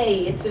that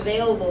day it's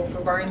available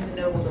for Barnes &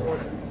 Noble to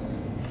order,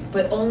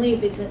 but only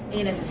if it's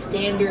in a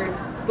standard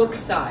book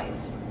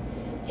size.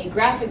 A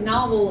graphic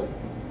novel,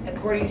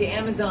 according to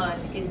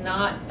Amazon, is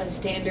not a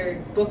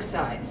standard book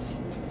size.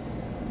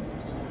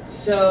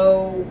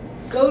 So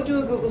go do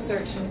a Google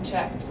search and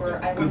check for,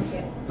 I want to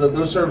say.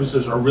 Those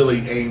services are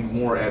really aimed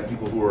more at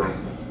people who are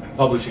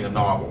publishing a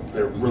novel.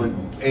 They're really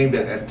aimed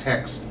at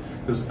text.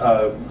 Because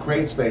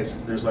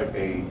CreateSpace, there's like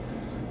a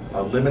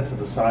limit to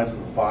the size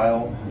of the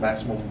file,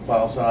 maximum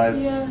file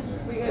size. Yeah,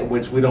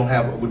 which we don't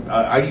have.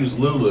 I use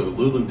Lulu.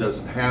 Lulu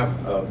doesn't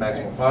have a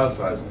maximum file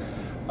size.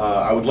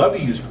 I would love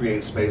to use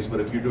CreateSpace, but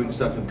if you're doing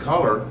stuff in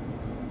color,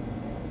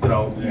 you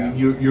know,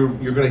 you're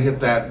going to hit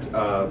that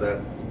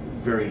that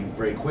very,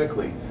 very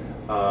quickly.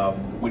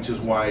 Which is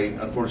why,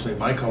 unfortunately,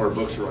 my color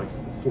books are like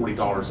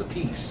 $40 a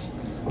piece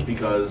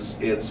because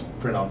it's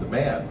print on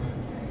demand.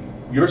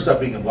 Your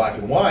stuff being in black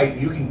and white,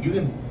 you can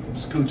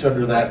scooch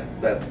under that.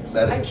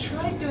 I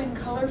tried doing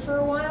color for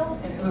a while,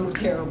 and it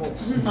looked terrible.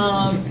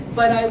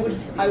 But I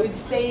would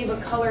save a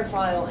color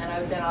file, and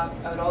I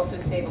would also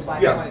save a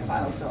black and white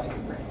file so I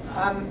could print.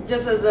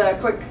 Just as a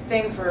quick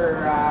thing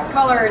for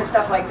color and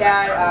stuff like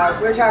that,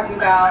 we're talking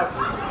about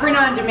print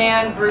on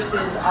demand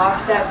versus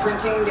offset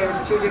printing. There's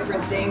two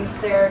different things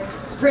there.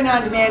 So print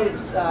on demand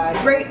is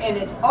great and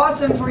it's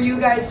awesome for you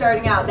guys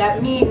starting out.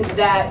 That means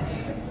that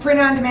print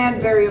on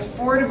demand, very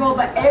affordable,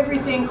 but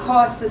everything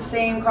costs the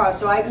same cost.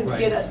 So I could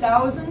get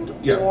 1,000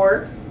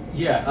 or...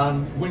 Yeah,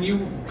 when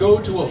you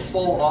go to a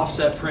full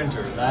offset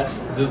printer,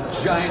 that's the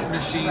giant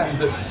machines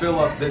that fill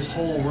up this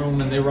whole room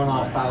and they run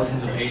off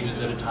thousands of pages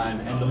at a time,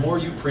 and the more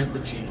you print, the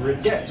cheaper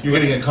it gets. You're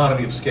getting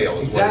economy of scale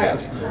is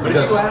exactly. what it is.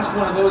 But if you ask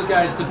one of those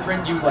guys to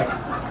print you like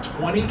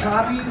 20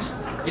 copies,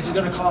 it's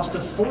going to cost a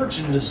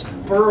fortune to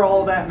spur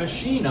all that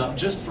machine up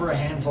just for a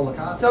handful of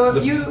copies. So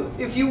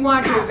if you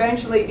want to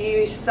eventually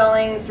be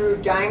selling through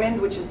Diamond,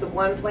 which is the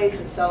one place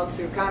that sells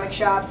through comic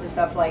shops and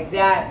stuff like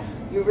that,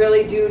 you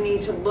really do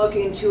need to look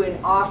into an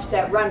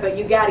offset run, but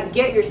you got to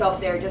get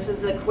yourself there. Just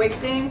as a quick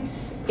thing,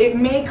 it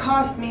may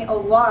cost me a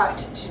lot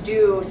to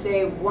do,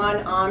 say, one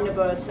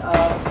omnibus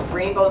of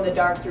Rainbow in the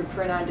Dark through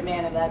print on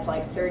demand, and that's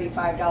like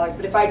 $35.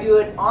 But if I do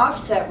an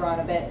offset run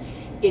of it,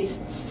 it's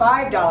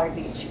 $5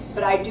 each.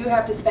 But I do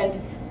have to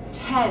spend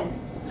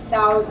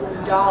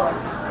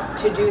 $10,000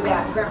 to do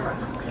that print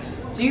run.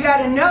 So you got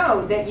to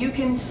know that you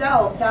can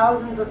sell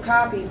thousands of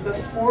copies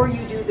before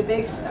you do the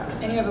big stuff.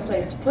 And you have a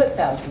place to put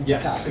thousands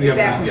of copies.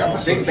 Exactly. Yeah,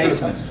 big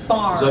basement.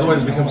 Barn. So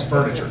otherwise it becomes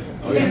furniture.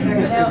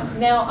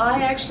 Now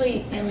I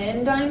actually am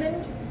in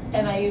Diamond,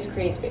 and I use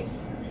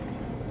CreateSpace.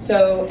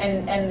 So,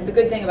 and the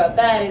good thing about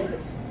that is,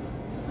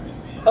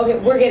 okay,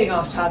 we're getting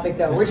off topic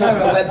though. We're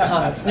talking about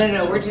webcomics.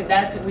 No, we're talking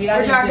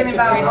about printing.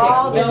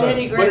 all the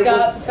nitty-gritty.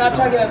 Stop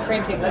talking about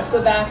printing. Let's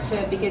go back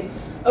to, because,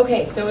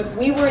 okay, so if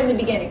we were in the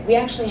beginning, we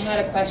actually had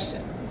a question.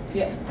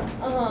 Yeah.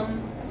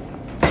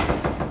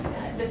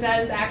 This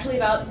is actually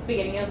about the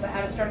beginning of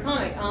how to start a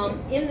comic.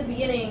 In the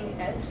beginning,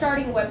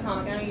 starting a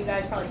webcomic, I know you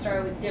guys probably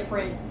started with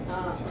different.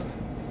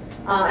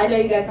 I know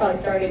you guys probably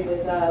started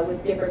with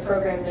different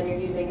programs than you're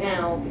using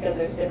now because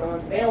there's different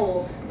ones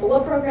available. But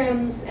what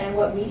programs and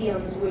what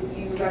mediums would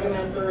you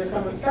recommend for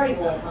someone starting a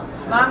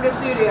webcomic? Manga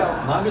Studio.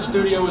 Manga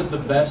Studio is the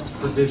best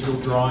for digital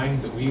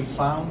drawing that we've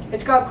found.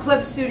 It's called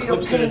Clip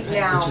Studio Paint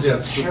now. Which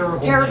is a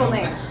terrible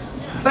name.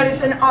 But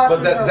it's an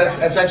awesome But program.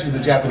 that's actually the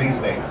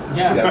Japanese name.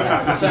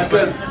 Yeah.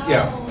 Exactly.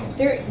 Yeah.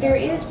 There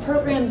is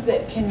programs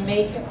that can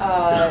make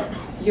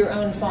your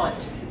own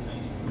font.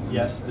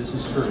 Yes, this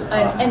is true.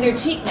 And they're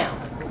cheap now.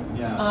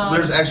 Yeah.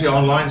 There's actually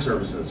online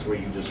services where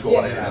you just go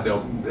on in and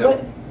they'll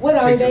what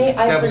are they?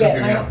 I samples of forget.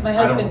 your hand. My I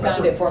don't husband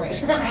found remember. it for me.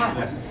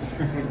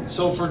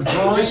 So for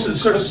drawing, just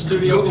search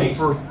Studio Google Paint.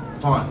 for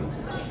fun.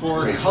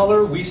 For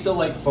color, we still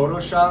like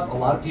Photoshop. A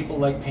lot of people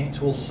like Paint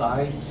Tool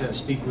Sci to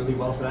speak really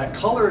well for that.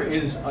 Color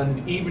is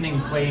an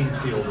evening playing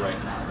field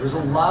right now. There's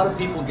a lot of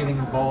people getting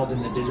involved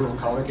in the digital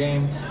color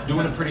game,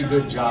 doing a pretty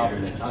good job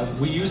of it.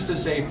 We used to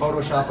say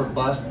Photoshop or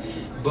bust,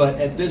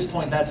 but at this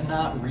point, that's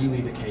not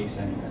really the case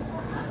anymore.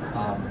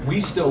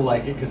 We still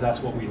like it because that's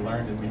what we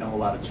learned, and we know a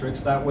lot of tricks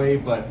that way,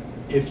 but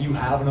if you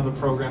have another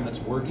program that's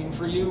working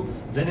for you,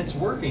 then it's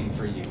working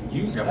for you.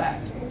 Use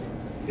that.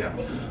 Yeah.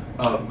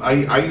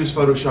 I use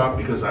Photoshop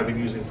because I've been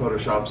using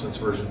Photoshop since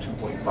version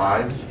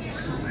 2.5,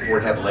 before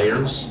it had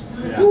layers.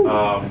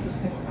 Yeah.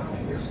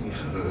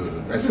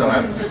 I still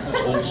have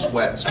old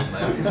sweats from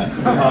that.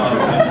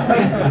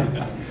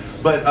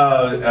 But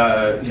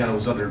it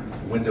was under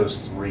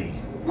Windows 3.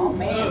 Oh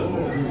man.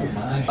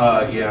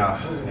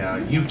 Yeah.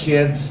 You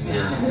kids,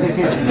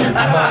 your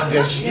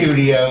manga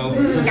studio.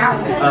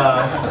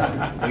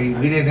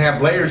 We didn't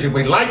have layers and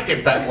we liked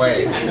it that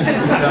way.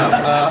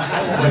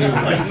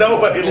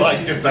 Nobody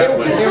liked it that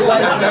way.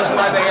 That's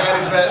why they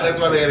added that. That's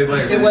why they added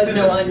layers. There was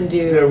no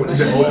undo.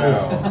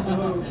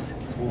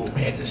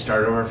 We had to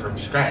start over from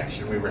scratch,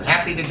 and we were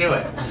happy to do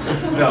it.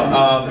 No,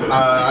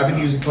 I've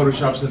been using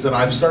Photoshop since then.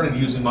 I've started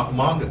using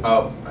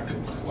Manga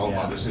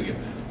Studio.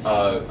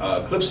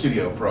 Clip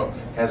Studio Pro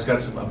has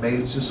got some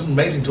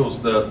amazing tools.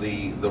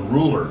 The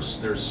rulers,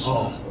 there's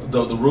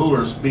the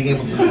rulers, being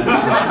able to do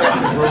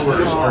perspective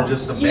rulers are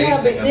just amazing.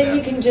 Yeah, but then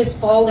you can just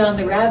fall down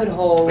the rabbit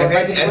hole. And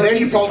then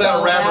you fall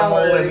down a rabbit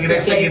hole, and the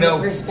next thing you know,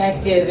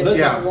 perspective and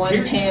just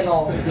one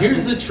panel.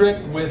 Here's the trick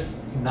with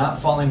not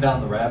falling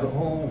down the rabbit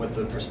hole with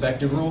the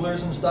perspective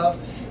rulers and stuff.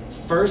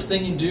 First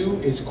thing you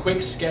do is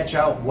quick sketch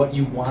out what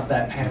you want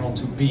that panel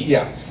to be.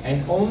 Yeah.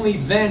 And only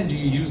then do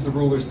you use the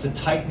rulers to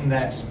tighten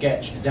that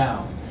sketch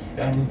down.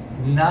 And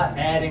not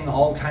adding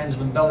all kinds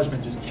of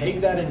embellishment. Just take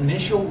that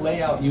initial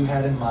layout you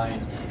had in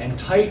mind and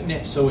tighten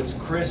it so it's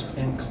crisp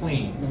and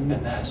clean, and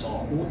that's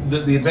all.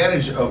 The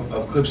advantage of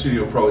Clip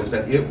Studio Pro is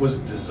that it was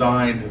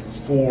designed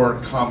for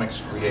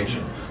comics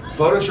creation.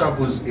 Photoshop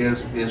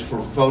is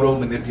for photo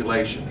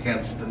manipulation,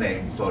 hence the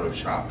name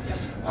Photoshop.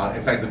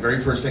 In fact, the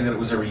very first thing that it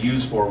was ever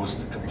used for was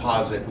to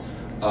composite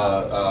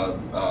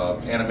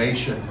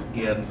animation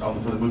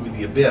for the movie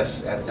The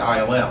Abyss at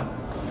ILM.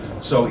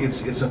 So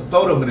it's a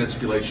photo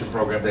manipulation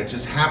program that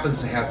just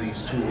happens to have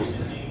these tools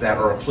that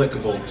are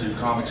applicable to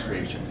comics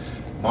creation.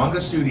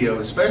 Manga Studio,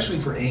 especially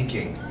for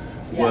inking,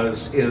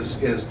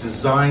 is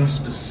designed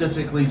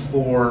specifically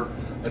for,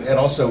 and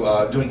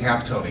also doing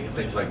halftoning and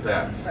things like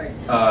that. Right.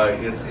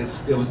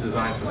 It was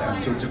designed for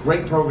that. So it's a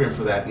great program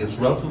for that. It's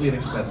relatively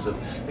inexpensive.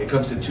 It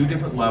comes in 2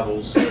 different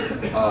levels,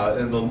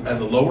 and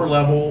the lower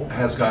level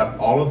has got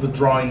all of the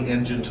drawing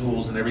engine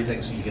tools and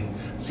everything. So you can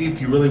see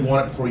if you really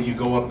want it before you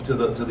go up to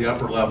the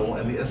upper level,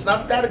 and it's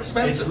not that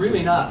expensive. It's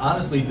really not.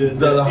 Honestly,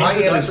 the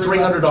high end is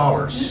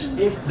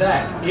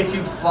 $300. If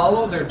you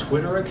follow their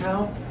Twitter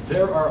account,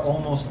 there are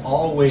almost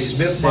always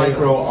Smith sales.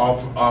 Micro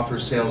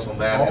offers sales on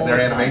that, All and their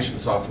the time. animation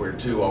software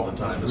too, all the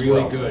time as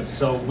really well. good.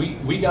 So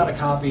we got a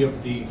copy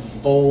of the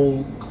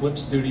full Clip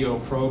Studio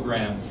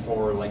program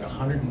for like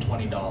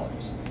 $120.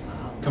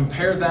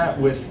 Compare that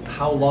with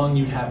how long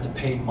you'd have to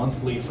pay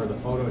monthly for the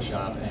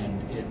Photoshop,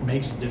 and it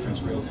makes a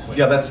difference real quick.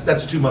 Yeah,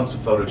 that's 2 months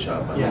of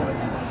Photoshop, by the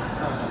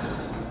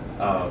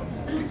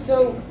way.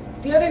 So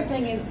the other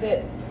thing is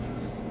that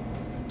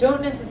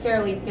don't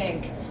necessarily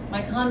think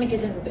my comic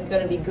isn't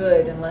going to be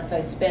good unless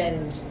I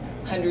spend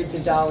hundreds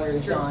of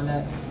dollars on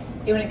it.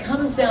 When it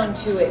comes down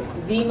to it,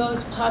 the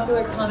most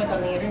popular comic on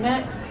the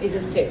internet is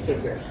a stick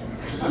figure.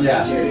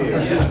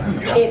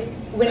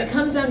 When it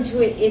comes down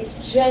to it, it's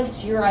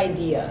just your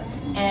idea.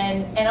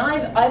 And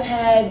I've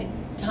had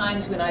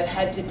times when I've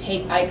had to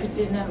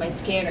didn't have my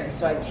scanner,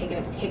 so I've taken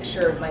a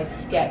picture of my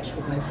sketch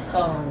with my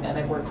phone, and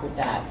I've worked with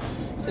that.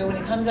 So when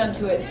it comes down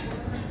to it,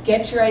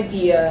 get your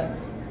idea,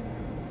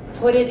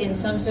 put it in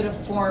some sort of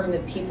form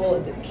that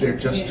people can They're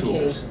just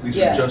communicate. tools. These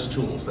are just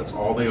tools. That's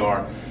all they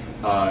are.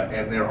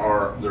 And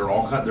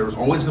there's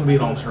always going to be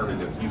an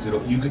alternative.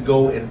 You could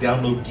go and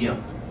download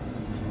GIMP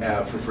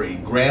for free.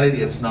 Granted,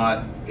 it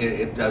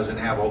doesn't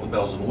have all the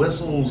bells and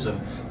whistles,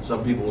 and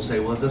some people will say,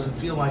 well, it doesn't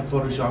feel like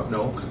Photoshop.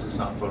 No, because it's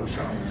not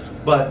Photoshop.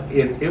 But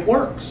it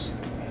works.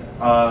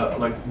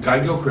 Like Guy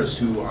Gilchrist,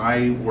 who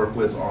I work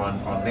with on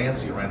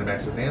Nancy, Random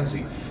Acts of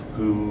Nancy,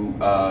 who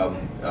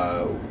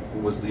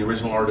was the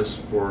original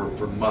artist for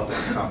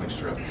Muppets comic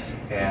strip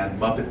and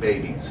Muppet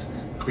Babies,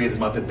 created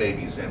Muppet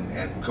Babies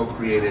and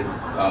co-created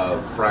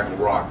Fraggle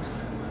Rock.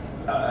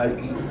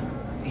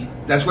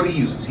 That's what he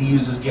uses. He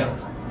uses GIMP.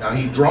 Now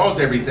he draws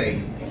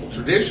everything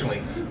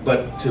traditionally,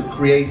 but to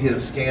create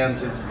his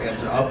scans and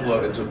to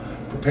upload and to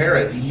prepare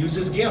it, he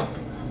uses GIMP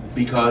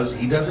because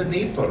he doesn't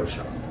need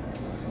Photoshop.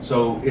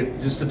 So it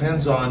just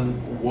depends on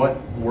what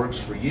works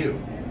for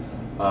you.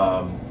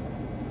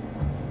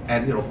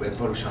 And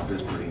Photoshop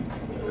is pretty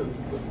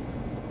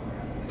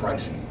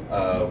pricey.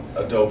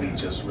 Adobe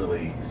just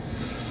really.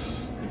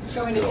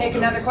 Shall we take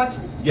another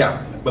question?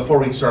 Yeah, before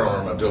we start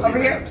on our Adobe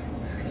Over here. rant.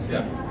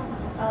 Yeah.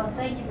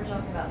 Thank you for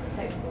talking about the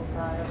technical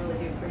side. I really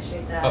do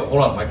appreciate that. Oh,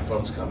 hold on,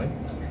 microphone's coming.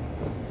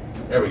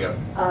 There we go.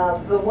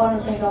 But one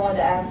of the things I wanted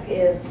to ask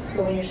is,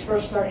 so when you're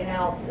first starting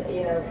out,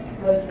 you know,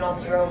 posting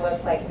onto your own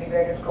website can be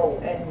very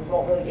difficult and you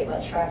won't really get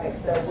much traffic.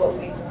 So what would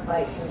be some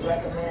sites you would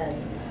recommend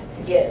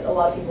to get a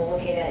lot of people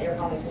looking at your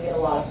comics and get a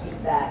lot of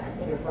feedback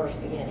in your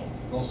first beginning?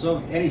 Well,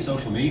 so any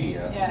social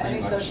media. Yeah, any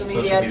pretty much. social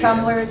media.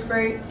 Tumblr is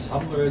great.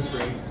 Tumblr is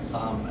great.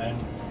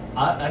 And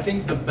I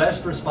think the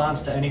best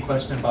response to any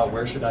question about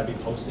where should I be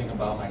posting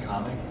about my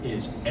comic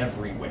is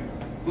everywhere.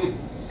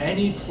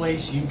 Any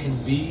place you can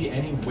be,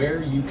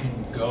 anywhere you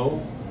can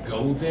go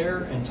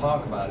there and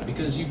talk about it,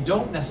 because you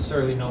don't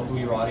necessarily know who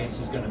your audience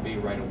is going to be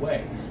right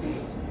away.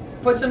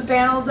 Put some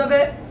panels of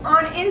it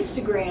on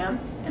Instagram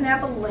and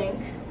have a link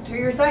to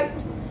your site.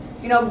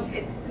 You know,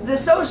 the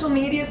social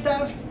media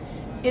stuff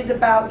is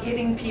about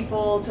getting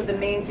people to the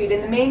main feed,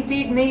 and the main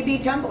feed may be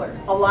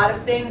Tumblr. A lot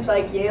of things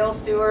like Yale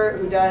Stewart,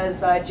 who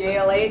does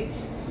JL8,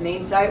 his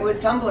main site was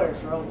Tumblr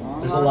for a long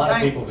time. There's a lot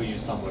of people who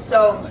use Tumblr.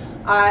 So,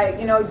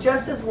 you know,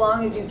 just as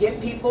long as you get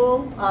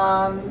people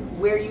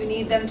where you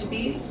need them to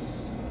be,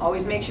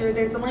 always make sure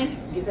there's a link,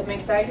 get them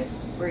excited,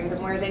 bring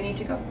them where they need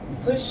to go.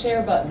 Put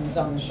share buttons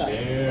on the site.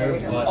 Share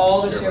buttons.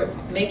 All the share.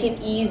 Make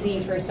it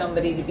easy for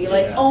somebody to be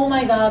like, oh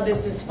my God,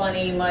 this is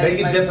funny. Make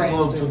it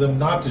difficult for them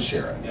not to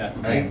share it. Yeah.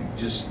 I mean,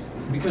 just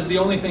because the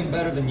only thing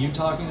better than you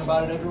talking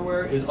about it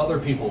everywhere is other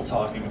people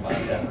talking about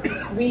it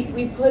everywhere.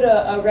 We put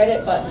a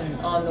Reddit button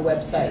on the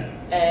website,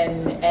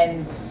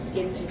 and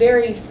it's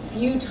very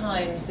few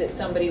times that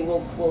somebody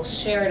will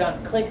share it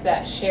on, click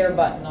that share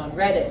button on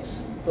Reddit,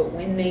 but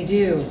when they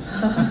do,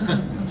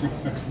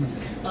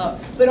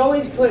 but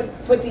always put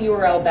the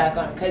URL back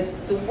on, because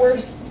the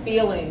worst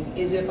feeling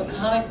is if a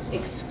comic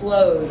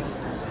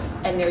explodes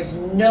and there's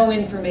no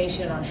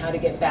information on how to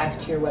get back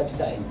to your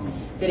website.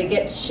 That it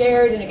gets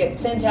shared and it gets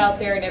sent out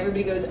there and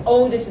everybody goes,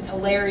 oh, this is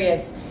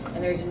hilarious,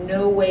 and there's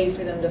no way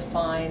for them to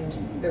find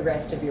the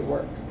rest of your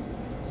work.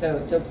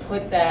 So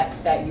put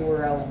that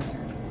URL in there.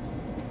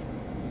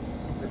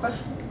 Other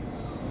questions?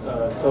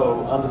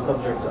 So on the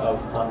subject of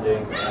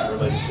funding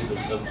related to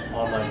the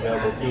online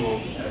available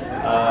tools,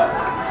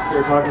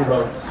 you're talking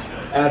about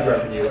ad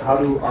revenue. How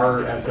do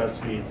RSS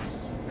feeds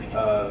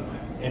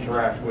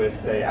interact with,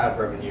 say, ad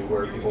revenue,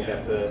 where people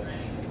get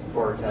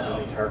for example,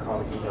 the entire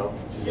comic emailed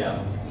to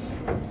them?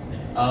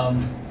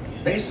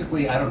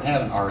 Basically, I don't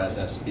have an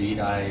RSS feed.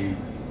 I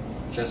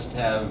just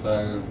have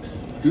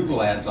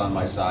Google ads on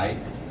my site.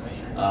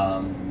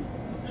 I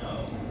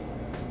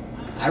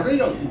really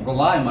don't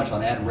rely much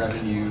on ad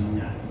revenue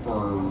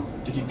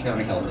to keep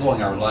Comic Health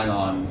going. I rely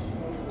on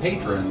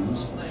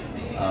patrons,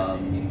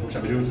 which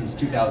I've been doing since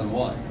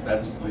 2001.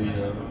 That's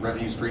the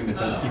revenue stream that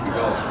does keep it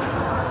going.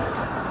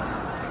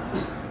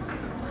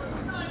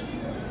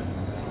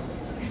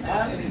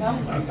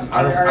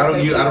 I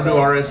don't do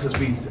RSS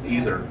feeds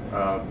either.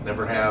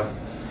 Never have.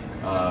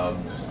 I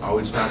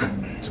always found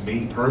them, to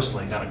me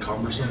personally, kind of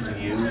cumbersome to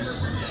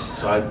use.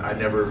 So I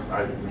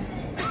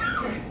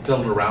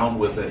fiddled around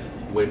with it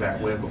way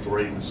back when, before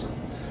it even started.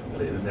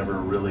 But it never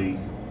really.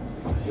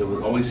 It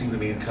would always seem to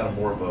me kind of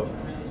more of a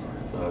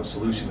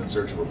solution in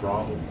search of a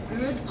problem.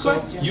 Good So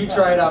question. you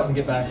try it out and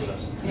get back with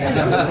us.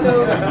 Yeah.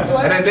 So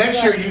And then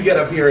next year you get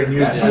up here and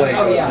you explain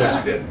what you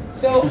did.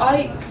 So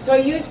I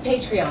use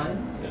Patreon,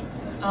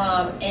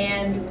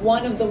 and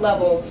one of the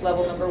levels,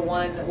 level number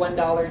one,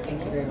 $1,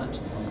 thank you very much.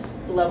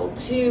 Level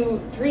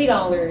 2,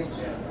 $3,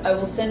 I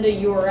will send a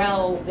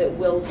URL that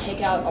will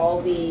take out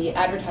all the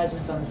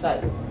advertisements on the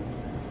site.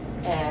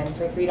 And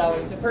for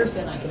 $3 a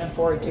person, I can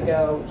afford to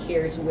go,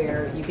 here's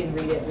where you can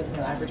read it with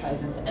no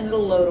advertisements. And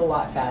it'll load a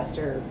lot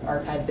faster.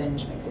 Archive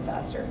Binge makes it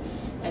faster.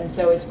 And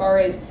so as far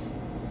as,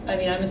 I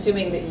mean, I'm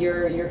assuming that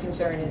your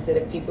concern is that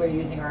if people are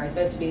using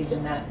RSS feed,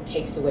 then that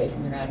takes away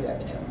from their ad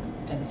revenue.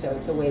 And so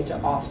it's a way to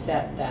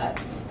offset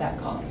that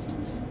cost.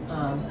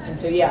 And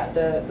so yeah,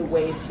 the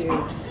way to...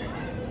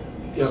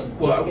 Yeah,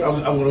 well,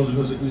 I want to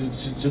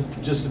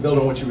just to build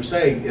on what you were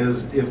saying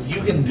is, if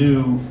you can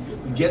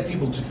get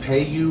people to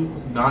pay you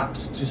not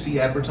to see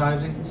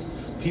advertising,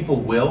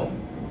 people will,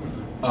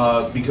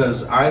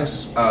 because I've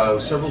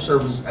several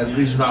services, and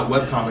these are not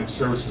webcomics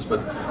services,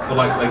 but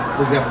like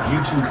for example,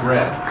 YouTube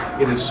Red.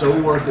 It is so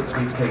worth it to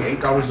me to pay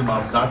 $8 a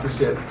month not to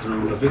sit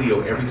through a video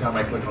every time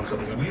I click on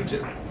something on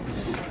YouTube.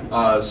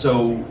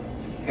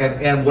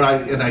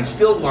 And I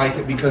still like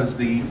it because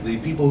the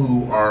people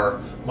who are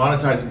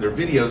monetizing their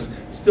videos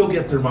still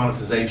get their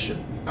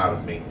monetization out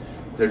of me.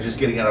 They're just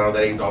getting it out of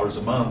that $8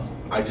 a month.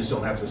 I just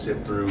don't have to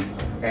sit through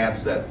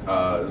ads that,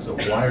 so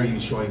why are you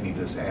showing me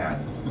this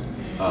ad?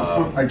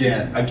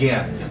 Again.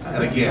 Again,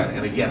 and again,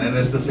 and again, and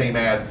it's the same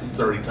ad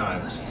 30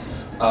 times.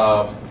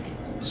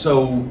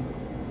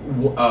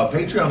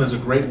 Patreon is a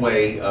great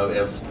way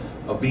of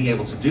being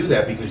able to do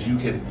that, because you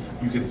can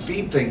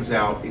feed things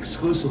out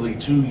exclusively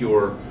to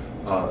your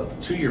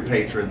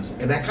patrons,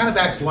 and that kind of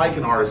acts like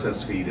an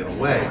RSS feed in a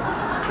way,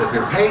 that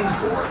they're paying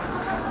for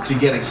to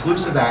get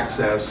exclusive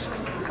access,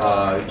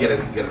 get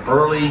it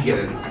early, get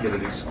it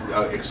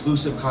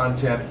exclusive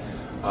content,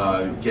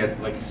 get,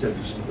 like you said,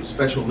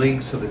 special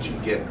links so that you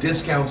can get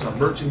discounts on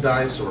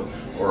merchandise or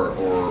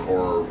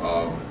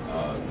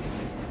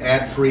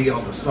ad-free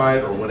on the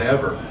site or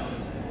whatever,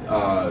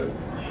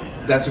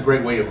 that's a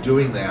great way of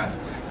doing that,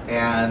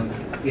 and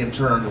in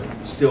turn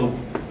still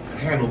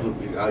handle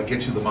the,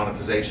 get you the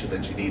monetization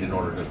that you need in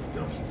order to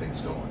keep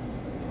things going.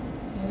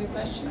 Any other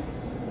questions?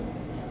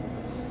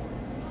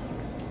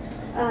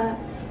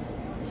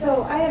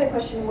 So I had a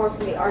question more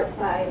from the art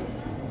side,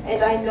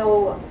 and I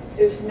know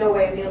there's no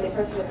way I'm the only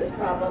person with this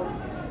problem,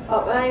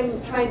 but when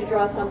I'm trying to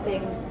draw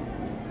something,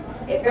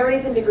 it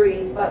varies in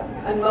degrees, but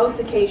on most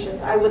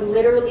occasions I would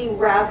literally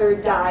rather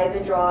die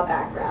than draw a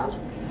background.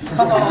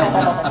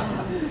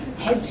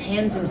 Heads,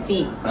 hands, and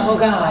feet. Oh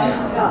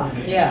God.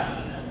 Yeah.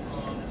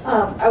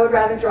 I would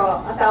rather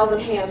draw 1,000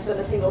 hands than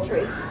a single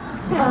tree.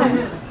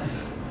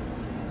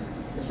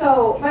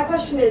 So my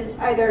question is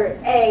either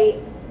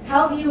A,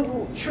 how do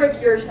you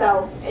trick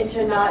yourself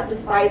into not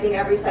despising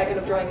every second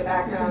of drawing a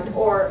background,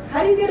 or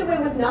how do you get away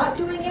with not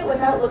doing it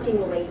without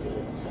looking lazy?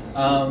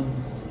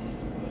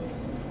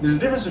 There's a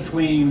difference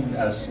between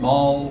a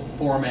small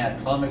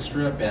format comic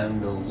strip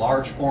and the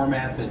large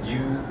format that you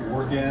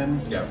work in.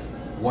 Yeah.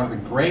 One of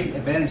the great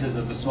advantages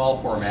of the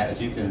small format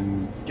is you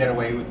can get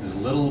away with as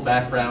little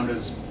background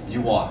as you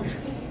want.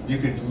 You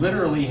could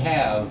literally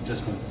have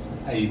just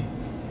a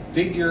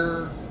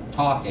figure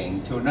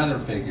talking to another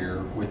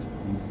figure with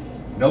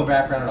no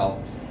background at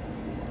all.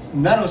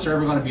 None of us are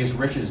ever going to be as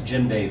rich as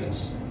Jim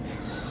Davis.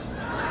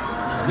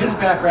 His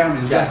background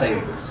is Jack just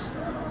Davis.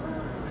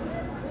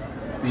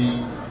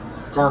 the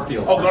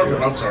Garfield. Oh,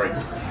 Garfield, I'm sorry.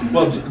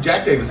 Well,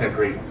 Jack Davis had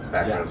great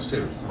backgrounds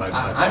too.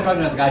 I'm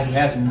talking about the guy who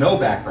has no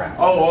background.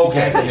 Oh,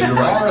 okay. You're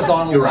right.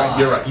 Horizontal You're right.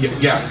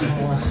 line. Yeah.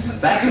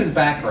 That's his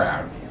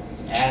background.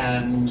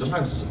 And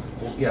Sometimes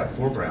it's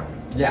foreground.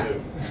 yeah.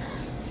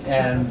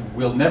 And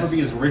we'll never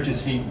be as rich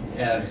as he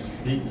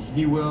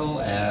will,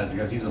 and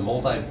because he's a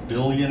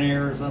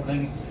multi-billionaire or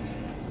something.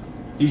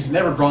 He's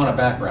never drawn a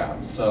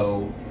background,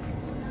 so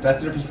that's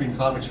the difference between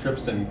comic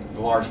strips and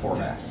the large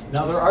format.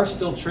 Now there are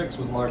still tricks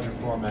with larger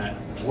format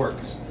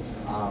works.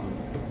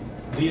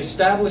 The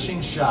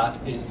establishing shot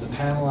is the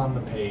panel on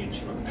the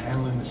page, or the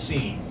panel in the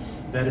scene,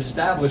 that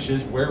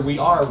establishes where we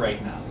are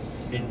right now.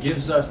 It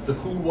gives us the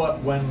who,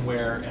 what, when,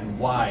 where, and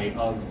why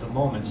of the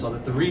moment, so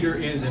that the reader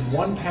is in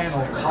one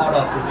panel caught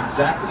up with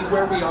exactly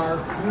where we are,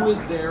 who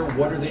is there,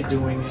 what are they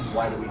doing, and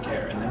why do we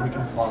care, and then we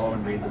can follow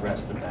and read the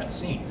rest of that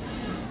scene.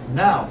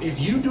 Now, if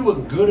you do a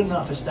good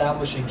enough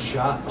establishing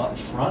shot up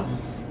front,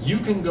 you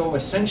can go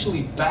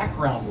essentially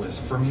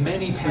backgroundless for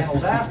many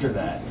panels after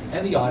that,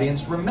 and the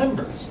audience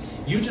remembers.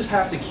 You just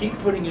have to keep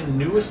putting in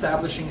new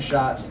establishing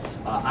shots,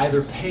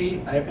 either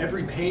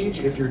every page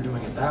if you're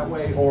doing it that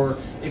way, or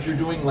if you're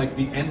doing like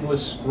the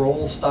endless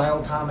scroll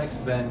style comics,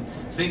 then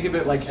think of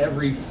it like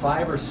every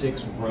 5 or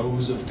 6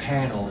 rows of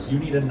panels. You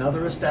need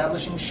another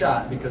establishing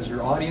shot because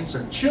your audience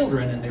are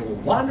children and they will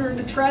wander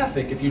into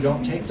traffic if you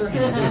don't take their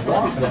hand and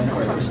walk them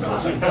where they're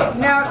supposed to go.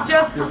 Now,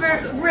 just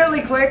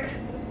really quick,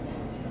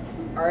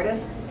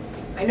 artists,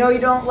 I know you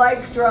don't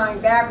like drawing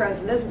backgrounds,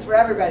 and this is for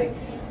everybody.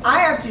 I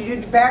have to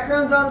do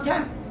backgrounds all the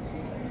time.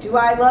 Do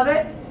I love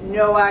it?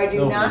 No, I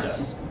do not.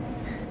 Does.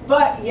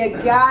 But you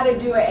gotta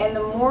do it, and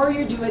the more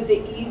you do it,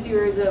 the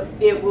easier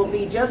it will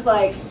be. Just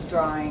like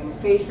drawing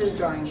faces,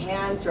 drawing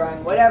hands,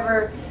 drawing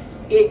whatever.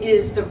 It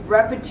is the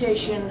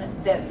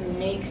repetition that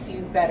makes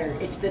you better.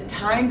 It's the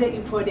time that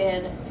you put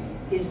in,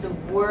 is the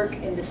work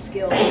and the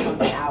skill that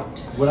comes out.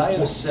 What I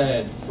have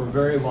said for a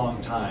very long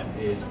time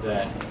is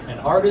that an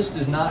artist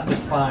is not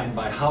defined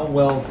by how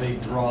well they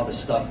draw the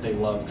stuff they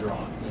love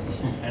drawing.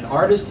 An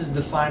artist is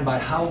defined by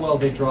how well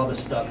they draw the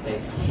stuff they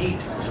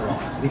hate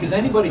drawing. Because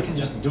anybody can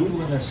just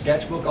doodle in their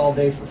sketchbook all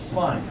day for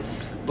fun.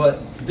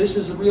 But this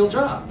is a real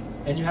job,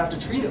 and you have to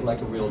treat it like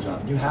a real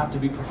job. And you have to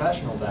be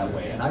professional that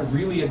way. And I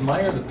really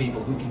admire the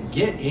people who can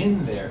get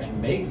in there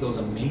and make those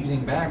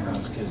amazing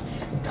backgrounds, because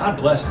God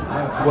bless them.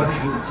 I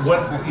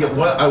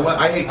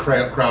hate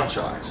crowd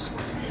shots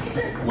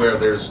where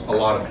there's a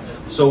lot of.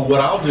 So what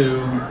I'll do,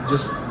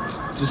 just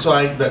so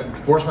I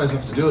force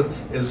myself to do it,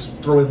 is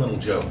throw in little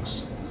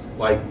jokes.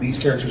 Like these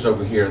characters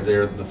over here,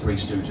 they're the Three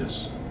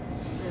Stooges,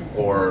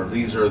 or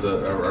these are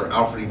or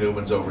Alfred E.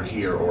 Newman's over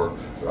here,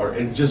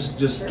 and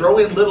just throw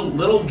in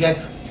little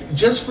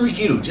just for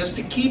you, just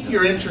to keep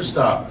your interest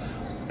up,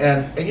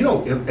 and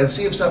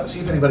see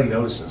if anybody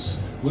notices.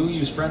 We'll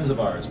use friends of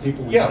ours,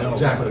 people we know,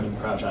 exactly. put them in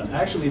crowd shots.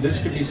 Actually, this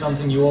could be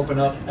something you open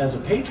up as a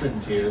patron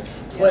tier,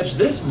 pledge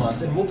this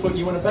month, and we'll put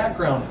you in a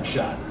background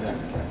shot.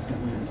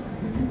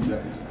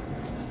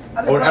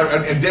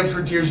 And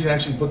different tiers, you can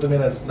actually put them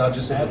in as not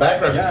just in the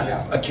background,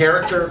 a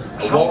character,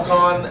 a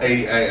walk-on,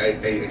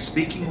 a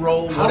speaking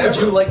role, whatever. How would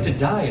you like to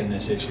die in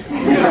this issue?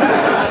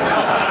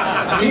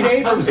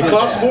 It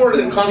costs more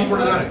to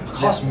die. It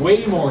costs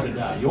way more to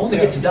die. You only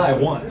get to die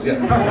once. Yeah.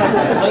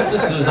 Unless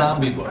this is a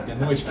zombie book, in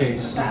which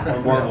case, or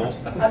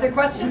Marvels. Other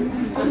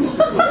questions?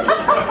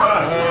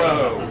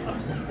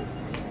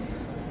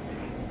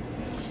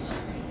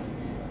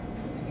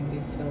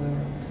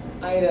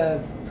 had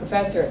a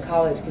professor at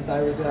college because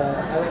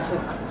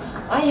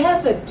I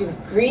have a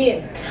degree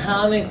in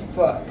comic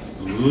books.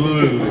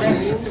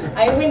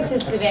 I went to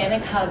Savannah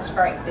College of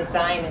Art and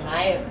Design, and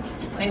I have a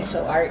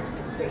sequential art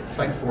degree. It's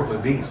like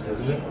Portland East,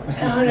 isn't it?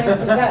 Oh, no,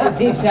 it's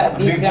deep south,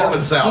 deep south.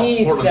 Portland South.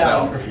 Deep Portland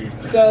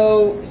south.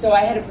 South. So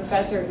I had a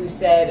professor who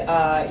said,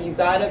 you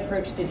got to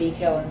approach the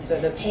detail, and so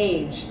the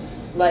page,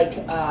 like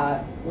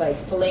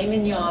filet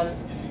mignon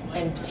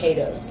and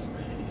potatoes.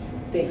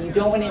 That you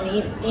don't want to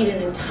eat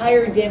an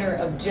entire dinner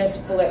of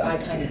just filet. I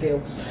kind of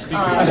do.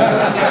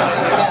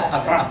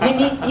 Yeah.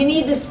 You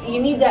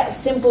need that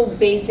simple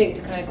basic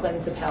to kind of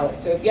cleanse the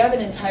palate. So if you have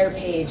an entire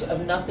page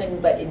of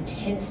nothing but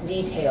intense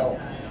detail,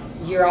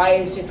 your eye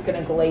is just going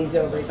to glaze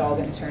over. It's all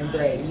going to turn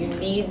gray. You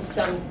need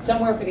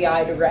somewhere for the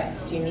eye to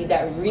rest. You need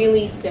that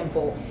really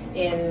simple.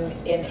 In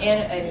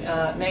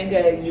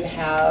manga, you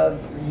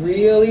have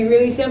really,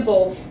 really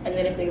simple, and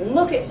then if they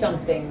look at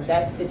something,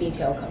 that's the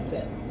detail comes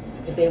in.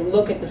 If they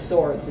look at the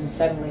sword, then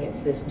suddenly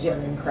it's this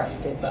gem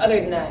encrusted. But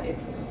other than that,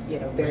 it's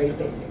very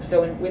basic.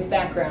 So with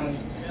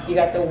backgrounds, you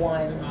got the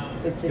one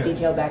that's the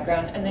detailed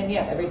background, and then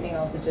everything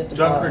else is just a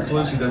John Crick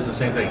does the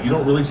same thing. You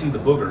don't really see the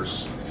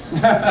boogers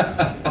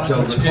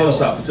until the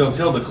close-up.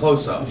 Until the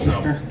close-up. So.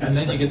 And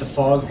then you get the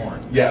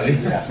foghorn. Yeah.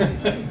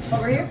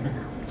 Over here.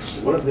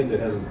 One of the things that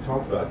hasn't been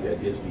talked about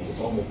yet is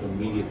the almost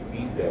immediate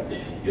feedback that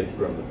you get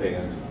from the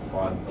fans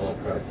on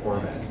electronic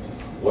format.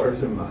 What are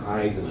some of the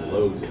highs and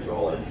lows that you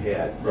all have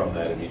had from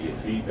that immediate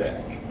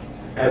feedback?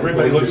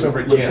 Everybody looks over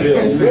at Jennie.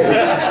 Oh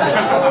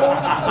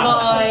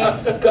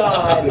my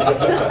God.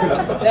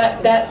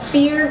 That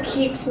fear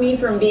keeps me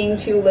from being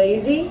too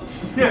lazy.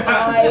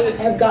 I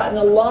have gotten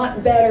a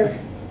lot better.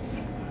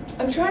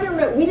 I'm trying to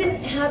remember, we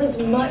didn't have as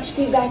much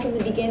feedback in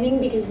the beginning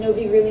because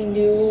nobody really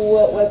knew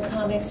what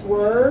webcomics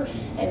were.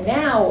 And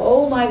now,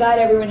 oh my God,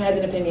 everyone has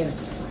an opinion.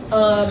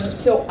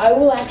 So I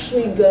will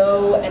actually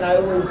go and I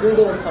will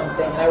Google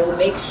something, and I will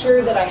make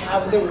sure that I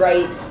have the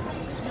right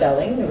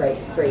spelling, the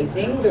right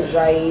phrasing, the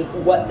right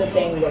what the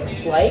thing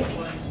looks like.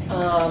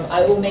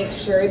 I will make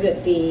sure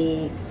that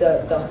the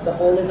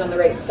hole is on the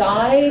right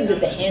side,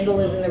 that the handle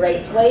is in the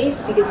right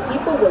place, because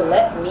people will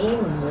let me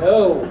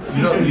know.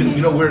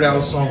 You know Weird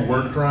Al's song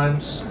 "Word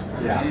Crimes"?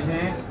 Yeah.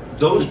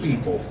 Those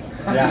people.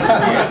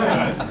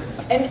 Yeah.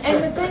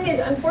 And the thing is,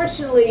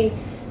 unfortunately,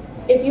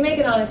 if you make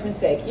an honest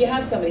mistake, you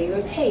have somebody who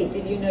goes, "Hey,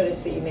 did you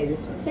notice that you made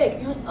this mistake?"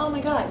 And you're like, "Oh my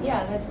God,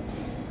 yeah, that's."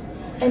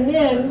 And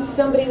then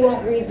somebody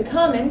won't read the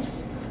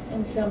comments,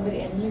 and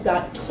you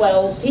got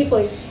 12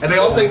 people. And they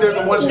all think they're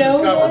the ones who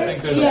discovered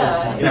it.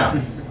 Yeah.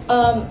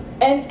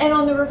 And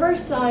on the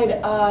reverse side,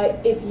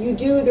 if you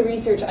do the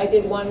research, I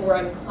did one where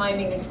I'm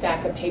climbing a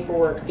stack of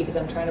paperwork because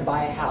I'm trying to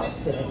buy a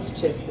house, and it's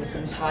just this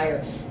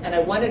entire, and I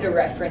wanted a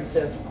reference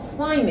of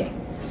climbing.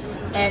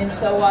 And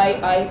so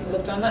I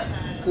looked on that.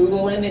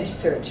 Google image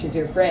search is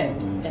your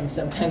friend, and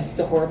sometimes it's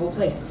a horrible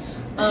place.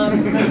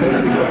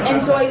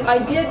 And so I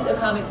did a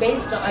comic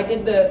I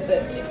did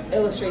the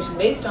illustration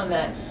based on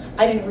that.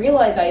 I didn't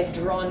realize I had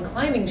drawn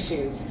climbing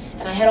shoes,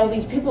 and I had all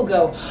these people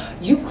go,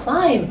 "You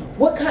climb?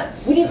 What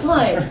do you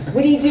climb?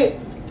 What do you do?"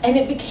 And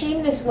it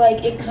became this,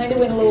 it kind of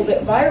went a little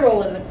bit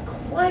viral in the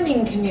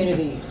climbing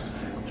community.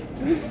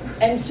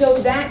 And so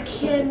that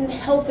can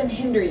help and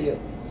hinder you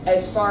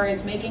as far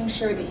as making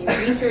sure that you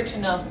research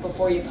enough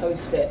before you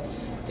post it.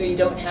 So you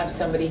don't have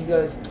somebody who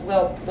goes,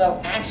 well,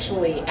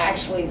 actually,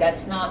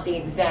 that's not the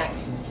exact.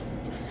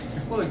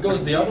 Well, it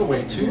goes the other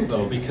way too,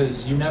 though,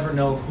 because you never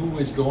know who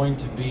is going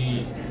to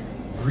be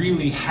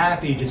really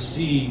happy to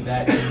see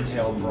that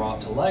detail brought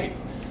to life.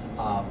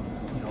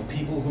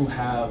 People who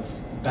have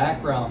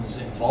backgrounds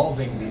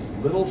involving these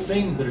little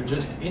things that are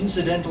just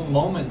incidental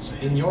moments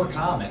in your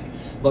comic,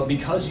 but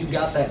because you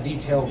got that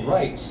detail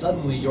right,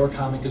 suddenly your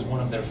comic is one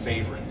of their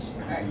favorites.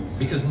 Right.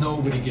 Because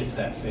nobody gets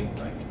that thing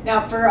right.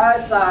 Now for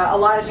us, a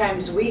lot of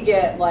times we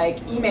get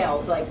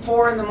emails,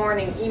 4 in the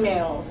morning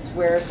emails,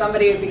 where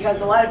somebody,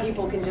 because a lot of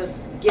people can just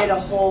get a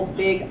whole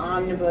big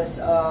omnibus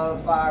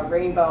of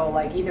Rainbow,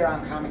 either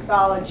on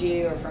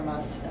Comixology or from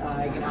us,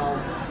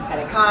 at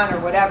a con or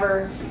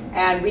whatever.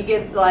 And we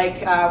get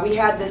we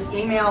had this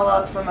email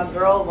up from a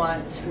girl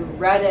once who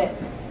read it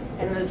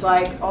and was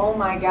like, "Oh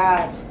my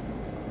God,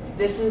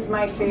 this is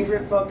my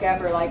favorite book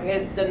ever."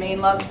 The main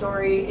love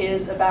story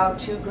is about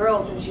 2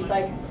 girls, and she's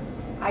like,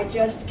 "I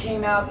just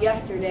came out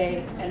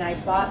yesterday and I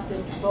bought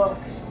this book,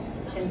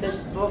 and this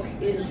book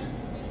is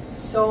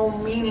so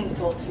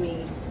meaningful to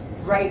me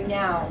right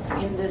now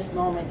in this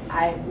moment.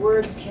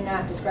 Words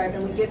cannot describe."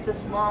 And we get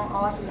this long,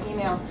 awesome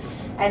email.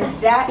 And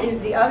that is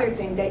the other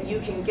thing that you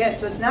can get.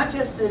 So it's not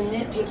just the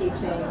nitpicky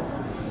things,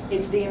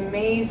 it's the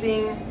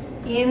amazing,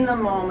 in the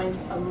moment,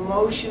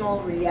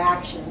 emotional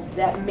reactions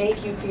that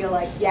make you feel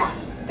like, yeah,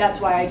 that's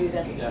why I do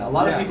this. Yeah, a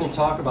lot of people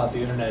talk about the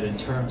internet in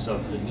terms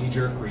of the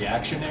knee-jerk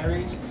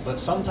reactionaries, but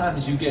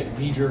sometimes you get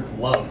knee-jerk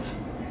love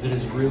that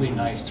is really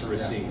nice to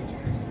receive.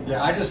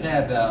 Yeah, I just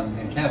had,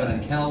 in Kevin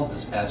and Kel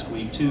this past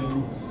week,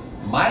 2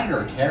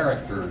 minor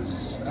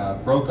characters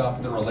broke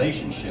up the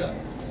relationship.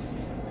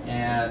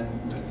 And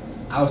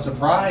I was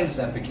surprised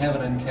at the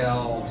Kevin and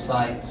Kel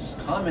site's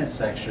comment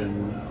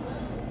section.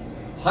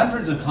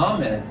 Hundreds of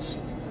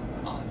comments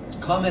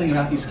commenting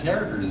about these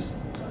characters.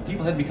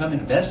 People had become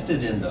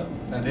invested in them,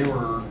 and they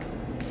were,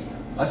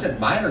 I said,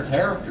 minor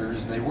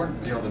characters. They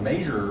weren't, the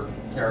major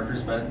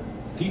characters, but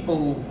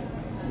people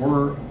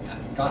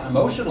got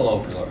emotional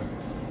over them.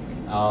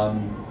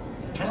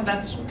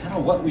 That's kind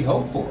of what we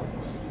hope for.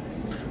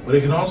 But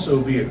it can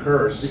also be a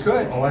curse. It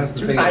could. All I have to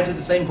Two say sides is, of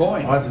the same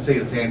coin. All I have to say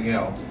is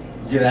Danielle.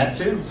 Yeah, that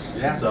too.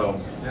 Yeah. So.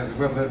 Yeah,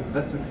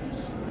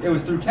 it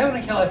was through Kevin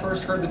and Kel I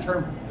first heard the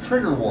term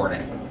trigger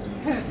warning.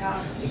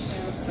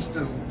 Just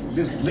to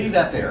leave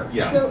that there.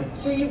 Yeah.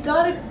 So you've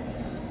got to.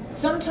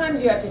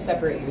 Sometimes you have to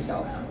separate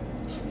yourself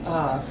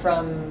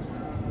from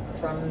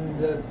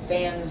the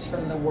fans,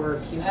 from the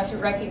work. You have to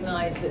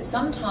recognize that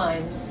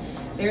sometimes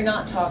they're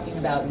not talking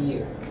about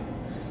you.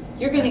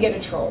 You're going to get a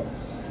troll.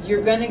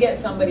 You're going to get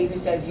somebody who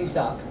says you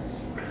suck.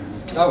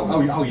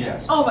 Oh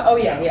yes. Oh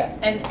yeah.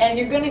 And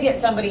you're going to get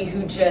somebody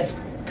who just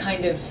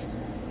kind of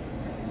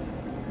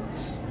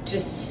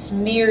just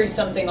smears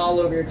something all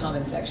over your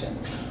comment section.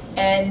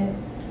 And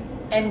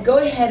go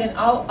ahead and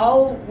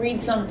I'll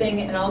read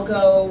something and I'll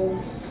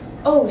go,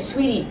 "Oh,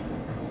 sweetie,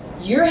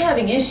 you're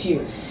having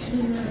issues.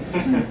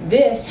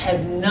 This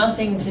has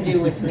nothing to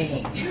do with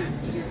me."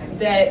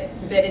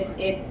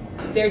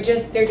 They're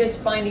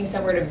just finding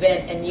somewhere to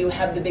vent, and you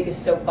have the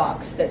biggest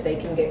soapbox that they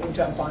can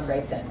jump on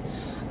right then.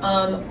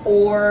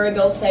 Or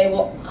they'll say,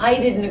 "Well, I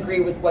didn't agree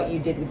with what you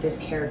did with this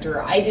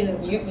character.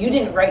 You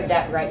didn't write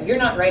that right. You're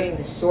not writing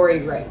the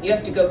story right. You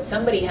have to go.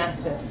 Somebody has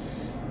to."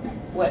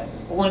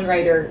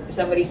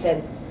 Somebody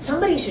said,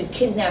 "Somebody should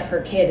kidnap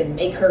her kid and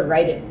make her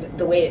write it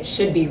the way it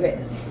should be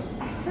written."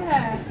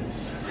 Yeah.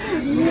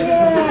 You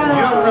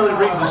don't really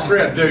read the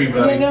script, do you,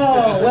 buddy?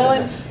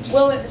 No.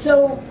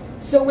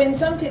 So when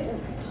somebody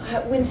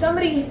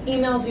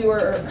emails you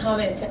or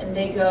comments and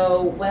they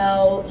go,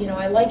 "Well,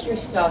 I like your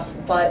stuff,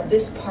 but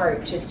this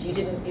part just, you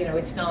didn't,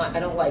 it's not, I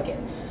don't like it."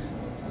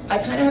 I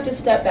kind of have to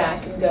step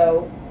back and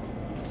go,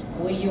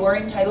 "Well, you are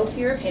entitled to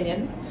your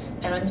opinion,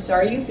 and I'm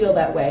sorry you feel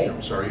that way."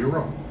 I'm sorry you're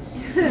wrong.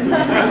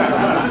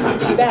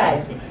 Too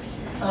bad.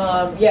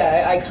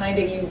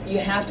 You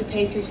have to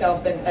pace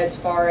yourself as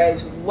far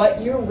as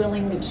what you're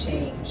willing to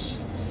change,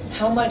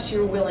 how much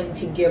you're willing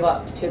to give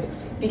up to,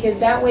 because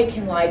that way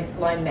can lie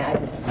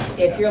madness.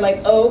 If you're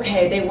like, "Oh,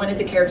 okay, they wanted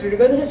the character to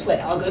go this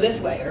way, I'll go this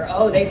way," or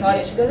 "Oh, they thought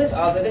it should go this way,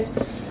 I'll go this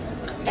way,"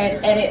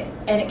 and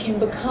it can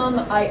become.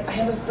 I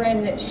have a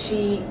friend that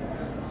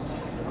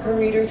her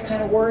readers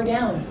kind of wore her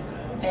down,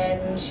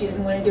 and she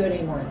didn't want to do it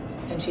anymore.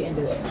 And she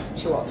ended it.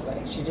 She walked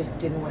away. She just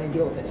didn't want to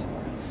deal with it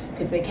anymore.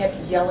 Because they kept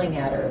yelling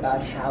at her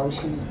about how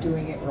she was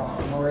doing it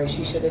wrong or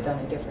she should have done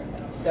it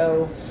differently.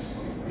 So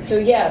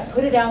yeah,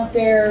 put it out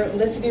there,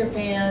 listen to your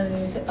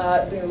fans,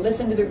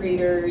 listen to the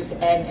readers,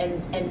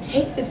 and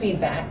take the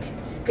feedback.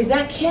 Because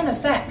that can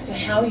affect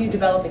how you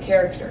develop a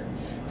character.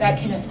 That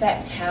can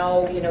affect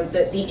how,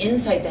 the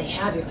insight they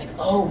have. You're like,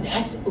 "Oh,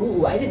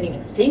 I didn't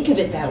even think of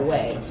it that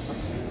way."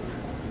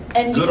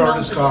 And good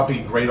artists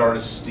copy, great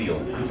artists steal.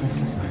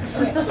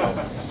 Okay.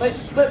 But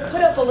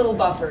put up a little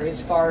buffer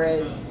as far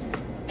as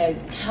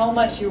how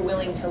much you're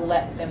willing to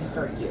let them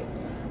hurt you.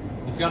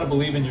 You've got to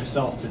believe in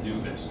yourself to do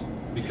this,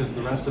 because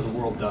the rest of the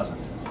world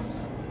doesn't,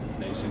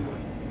 basically.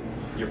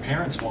 Your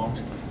parents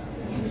won't.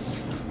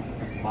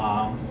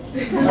 Mom.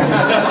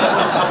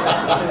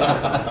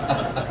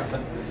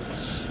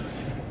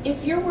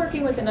 If you're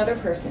working with another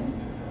person,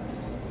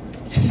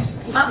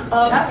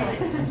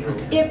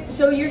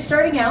 so you're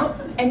starting out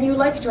and you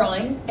like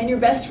drawing, and your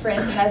best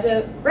friend has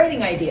a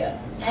writing idea,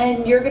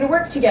 and you're going to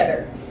work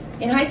together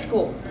in high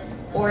school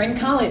or in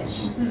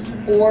college,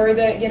 or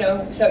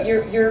so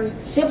your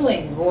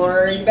sibling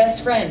or your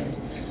best friend,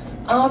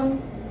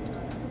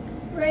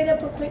 write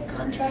up a quick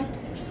contract.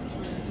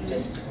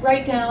 Just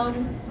write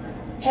down,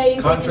 "Hey,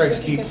 contracts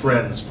keep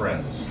friends.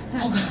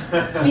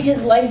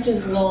 Because life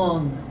is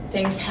long.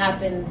 Things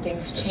happen.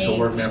 Things change. And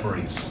so are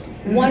memories.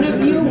 One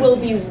of you will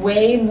be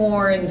way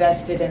more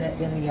invested in it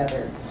than the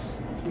other.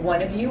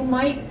 One of you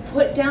might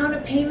put down a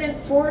payment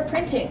for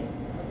printing,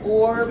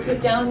 or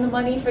put down the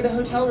money for the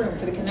hotel room,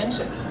 for the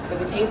convention, for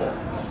the table.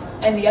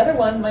 And the other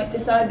one might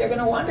decide they're going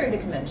to wander the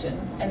convention,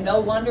 and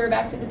they'll wander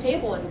back to the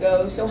table and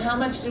go, "So how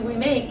much did we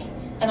make?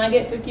 And I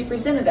get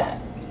 50% of that."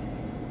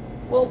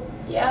 Well,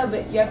 yeah,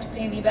 but you have to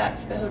pay me back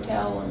for the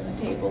hotel and the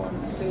table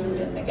and the food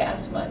and the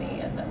gas money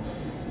and the...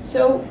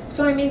 So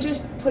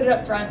just put it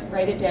up front,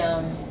 write it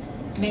down.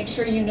 Make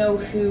sure you know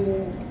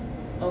who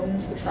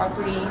owns the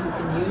property, who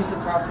can use the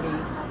property.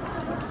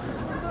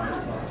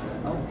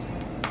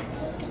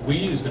 We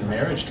used a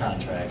marriage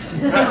contract.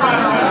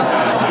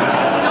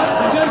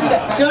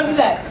 Don't do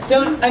that.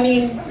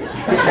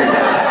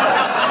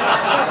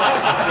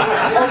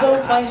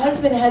 Although my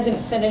husband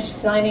hasn't finished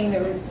signing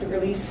the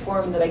release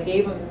form that I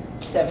gave him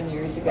 7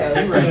 years ago.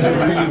 He writes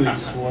really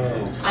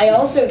slow. I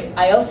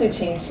also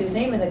changed his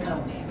name in the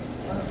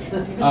comics.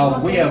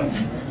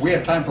 We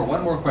have time for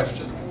one more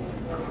question.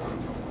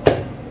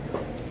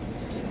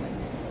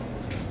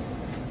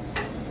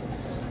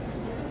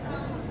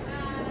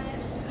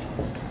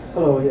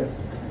 Hello, yes.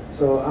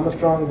 So I'm a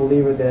strong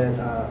believer that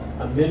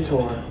a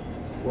mentor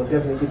will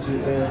definitely get you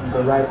in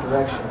the right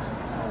direction.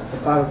 The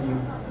 5 of you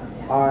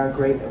are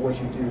great at what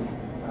you do,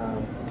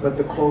 but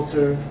the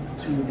closer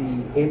to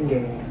the end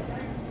game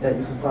that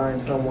you can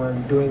find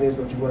someone doing this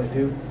what you want to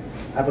do,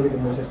 I believe the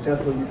more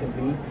successful you can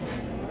be.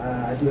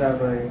 I do have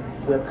a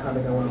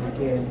webcomic I want to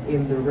begin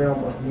in the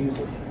realm of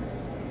music.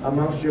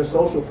 Amongst your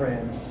social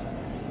friends,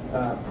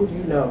 who do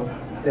you know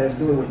that is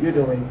doing what you're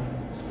doing,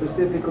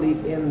 specifically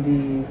in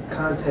the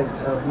context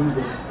of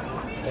music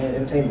and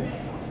entertainment?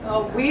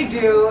 Well, we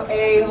do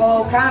a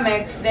whole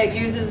comic that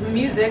uses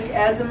music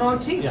as a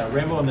motif. Yeah,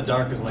 Rainbow in the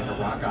Dark is like a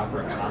rock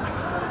opera comic.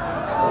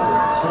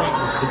 The point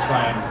was to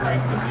try and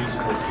bring the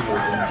musical field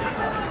into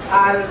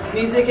comics.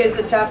 Music is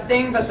a tough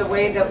thing, but the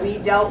way that we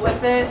dealt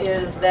with it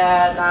is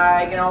that,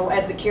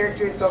 as the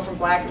characters go from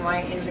black and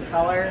white into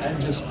color. And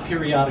just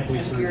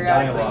periodically through the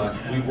dialogue,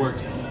 we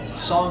worked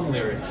song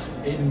lyrics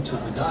into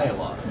the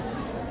dialogue.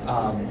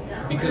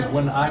 Because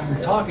when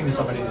I'm talking to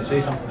somebody and they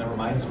say something that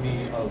reminds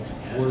me of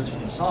words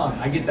from the song,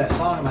 I get that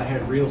song in my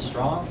head real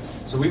strong.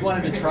 So we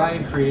wanted to try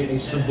and create a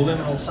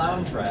subliminal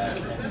soundtrack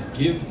and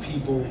give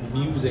people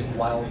music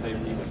while they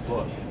read a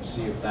book and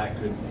see if that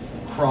could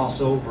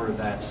cross over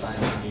that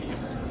silent medium.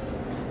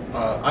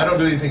 I don't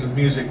do anything with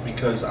music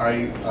because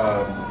when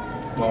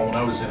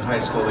I was in high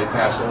school, they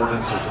passed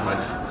ordinances in my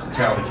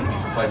town to keep me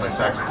from playing my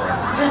saxophone.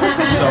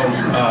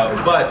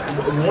 But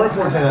the more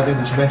important thing I think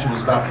that you mentioned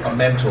was about a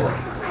mentor.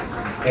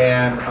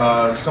 And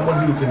someone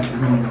who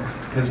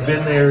has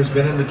been there, has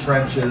been in the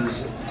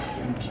trenches,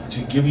 to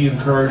give you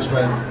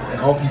encouragement,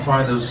 help you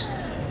find those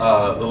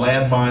the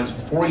landmines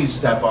before you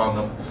step on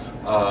them.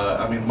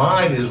 I mean,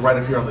 mine is right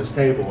up here on this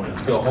table, and it's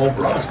Bill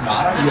Holbrook. It's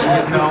not.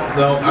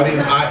 No. I mean,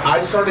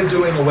 I started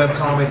doing a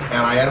webcomic,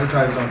 and I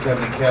advertised on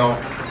Kevin and Kel,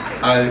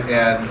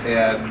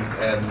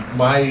 and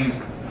my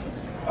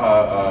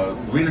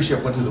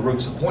readership went through the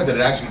roof to the point that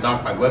it actually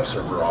knocked my web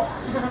server off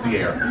the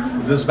air.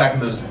 This was back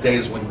in those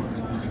days when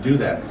do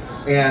that,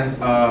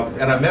 and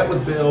I met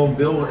with Bill.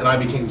 Bill and I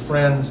became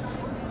friends,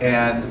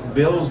 and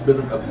Bill's been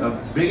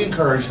a big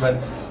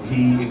encouragement.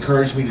 He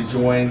encouraged me to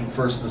join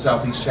first the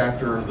Southeast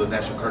chapter of the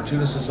National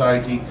Cartoonist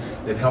Society,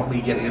 then helped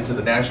me get into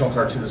the National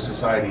Cartoonist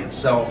Society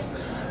itself,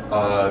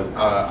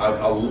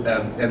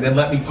 and then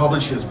let me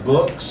publish his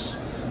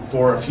books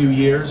for a few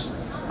years.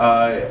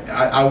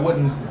 I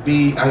wouldn't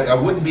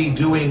be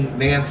doing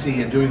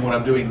Nancy and doing what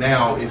I'm doing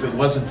now if it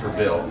wasn't for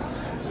Bill.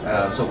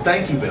 So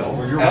thank you, Bill.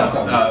 Well, you're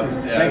welcome.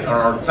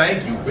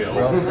 Thank you, Bill.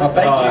 Well,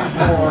 thank you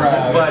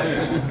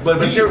for.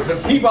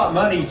 But he bought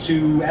money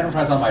to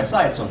advertise on my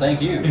site, so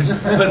thank you.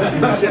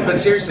 but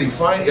seriously,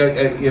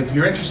 if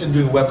you're interested in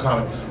doing a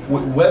webcomic,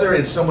 whether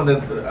it's someone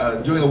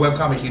that doing a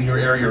webcomic in your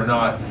area or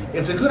not,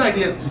 it's a good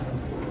idea.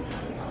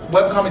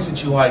 Webcomics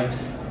that you like,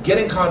 get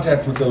in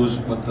contact with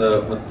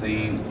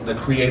the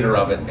creator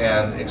of it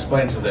and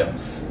explain to them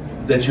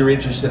that you're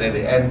interested in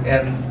it,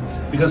 and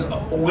because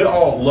we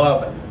all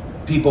love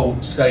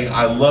people saying,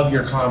 I love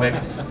your comic,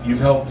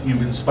 you've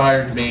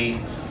inspired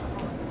me,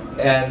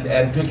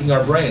 and picking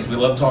our brains. We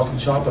love talking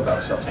shop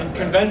about stuff like and that.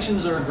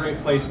 Conventions are a great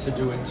place to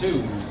do it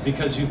too,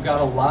 because you've got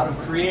a lot of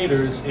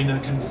creators in a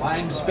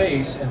confined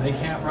space and they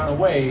can't run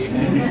away,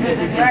 and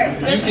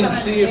you can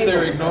see if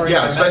they're ignoring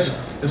Yeah, the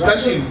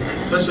especially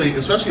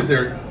if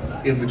they're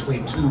in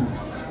between two,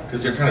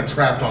 because they're kind of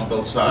trapped on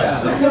both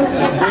sides. Yeah.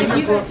 So bring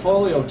the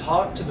portfolio,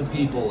 talk to the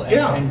people,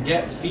 and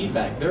get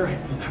feedback.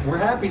 We're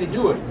happy to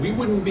do it. We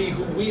wouldn't be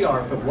who we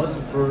are if it wasn't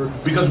for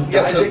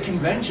guys at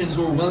conventions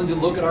who are willing to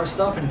look at our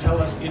stuff and tell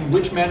us in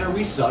which manner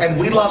we suck. And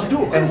we love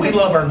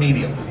our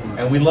medium,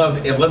 and we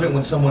love it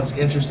when someone's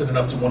interested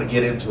enough to want to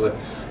get into it.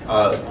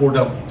 Poor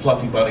dumb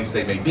fluffy bunnies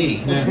they may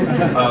be,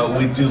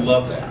 we do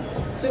love that.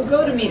 So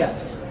go to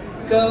meetups.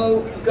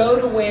 Go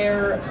to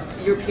where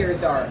your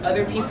peers are.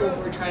 Other people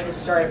who are trying to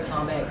start a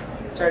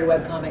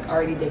webcomic,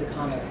 already did a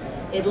comic.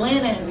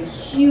 Atlanta has a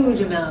huge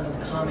amount of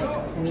comic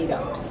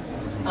meetups.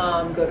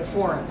 Go to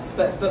forums,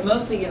 but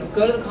mostly,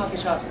 go to the coffee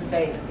shops and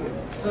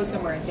post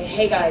somewhere and say,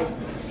 hey guys,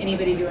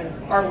 anybody doing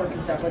artwork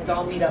and stuff, let's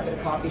all meet up at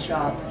a coffee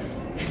shop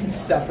and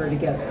suffer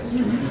together.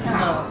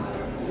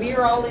 We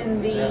are all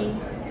in the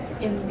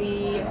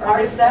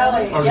Artist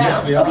Alley.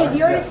 Yes, we are. Okay,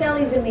 the Artist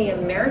Alley is in the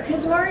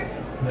America's Mart.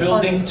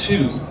 Building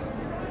 2.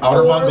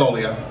 Outer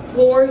Mongolia.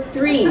 Floor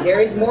 3. There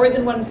is more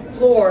than one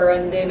floor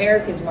on the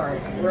America's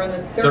Mart. We're on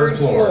the third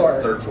floor.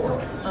 Third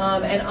floor.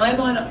 And I'm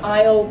on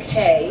aisle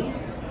K.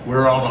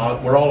 We're all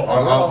on the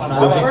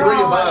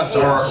three of us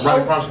are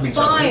right across from each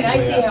other. Fine, I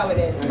see how it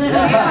is. We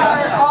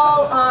are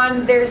all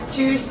on, there's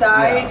two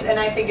sides, and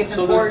I think it's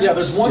important.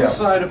 There's one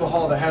side of the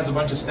hall that has a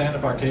bunch of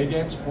stand-up arcade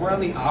games. We're on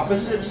the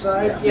opposite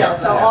side. Yeah,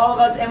 so all of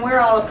us, and we're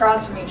all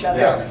across from each other.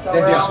 Yeah. So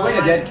If we're you all swing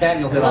a dead cat,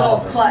 you'll hit all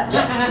of us. clutch.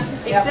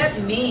 Except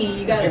me,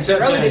 you gotta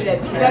Except throw the Jennie.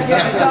 dead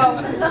cat.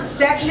 So,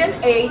 section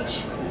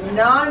H,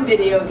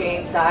 non-video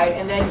game side,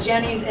 and then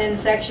Jenny's in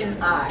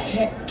section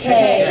I.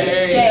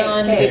 K.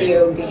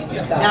 Non-video game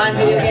side.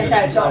 Non-video game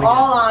side. So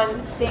all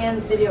on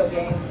Sans video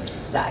game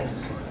side.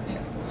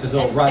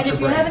 And if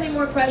you have any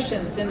more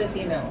questions, send us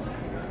emails.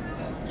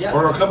 Yeah.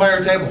 Or come by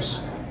our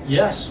tables.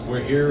 Yes,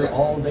 we're here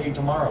all day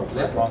tomorrow for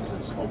as long as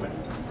it's open.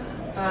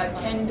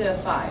 10 to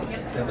 5.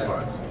 10 to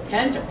 5.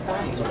 10 to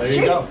 5. So there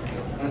you go.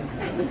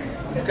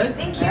 Okay.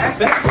 Thank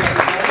you.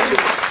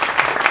 Thanks.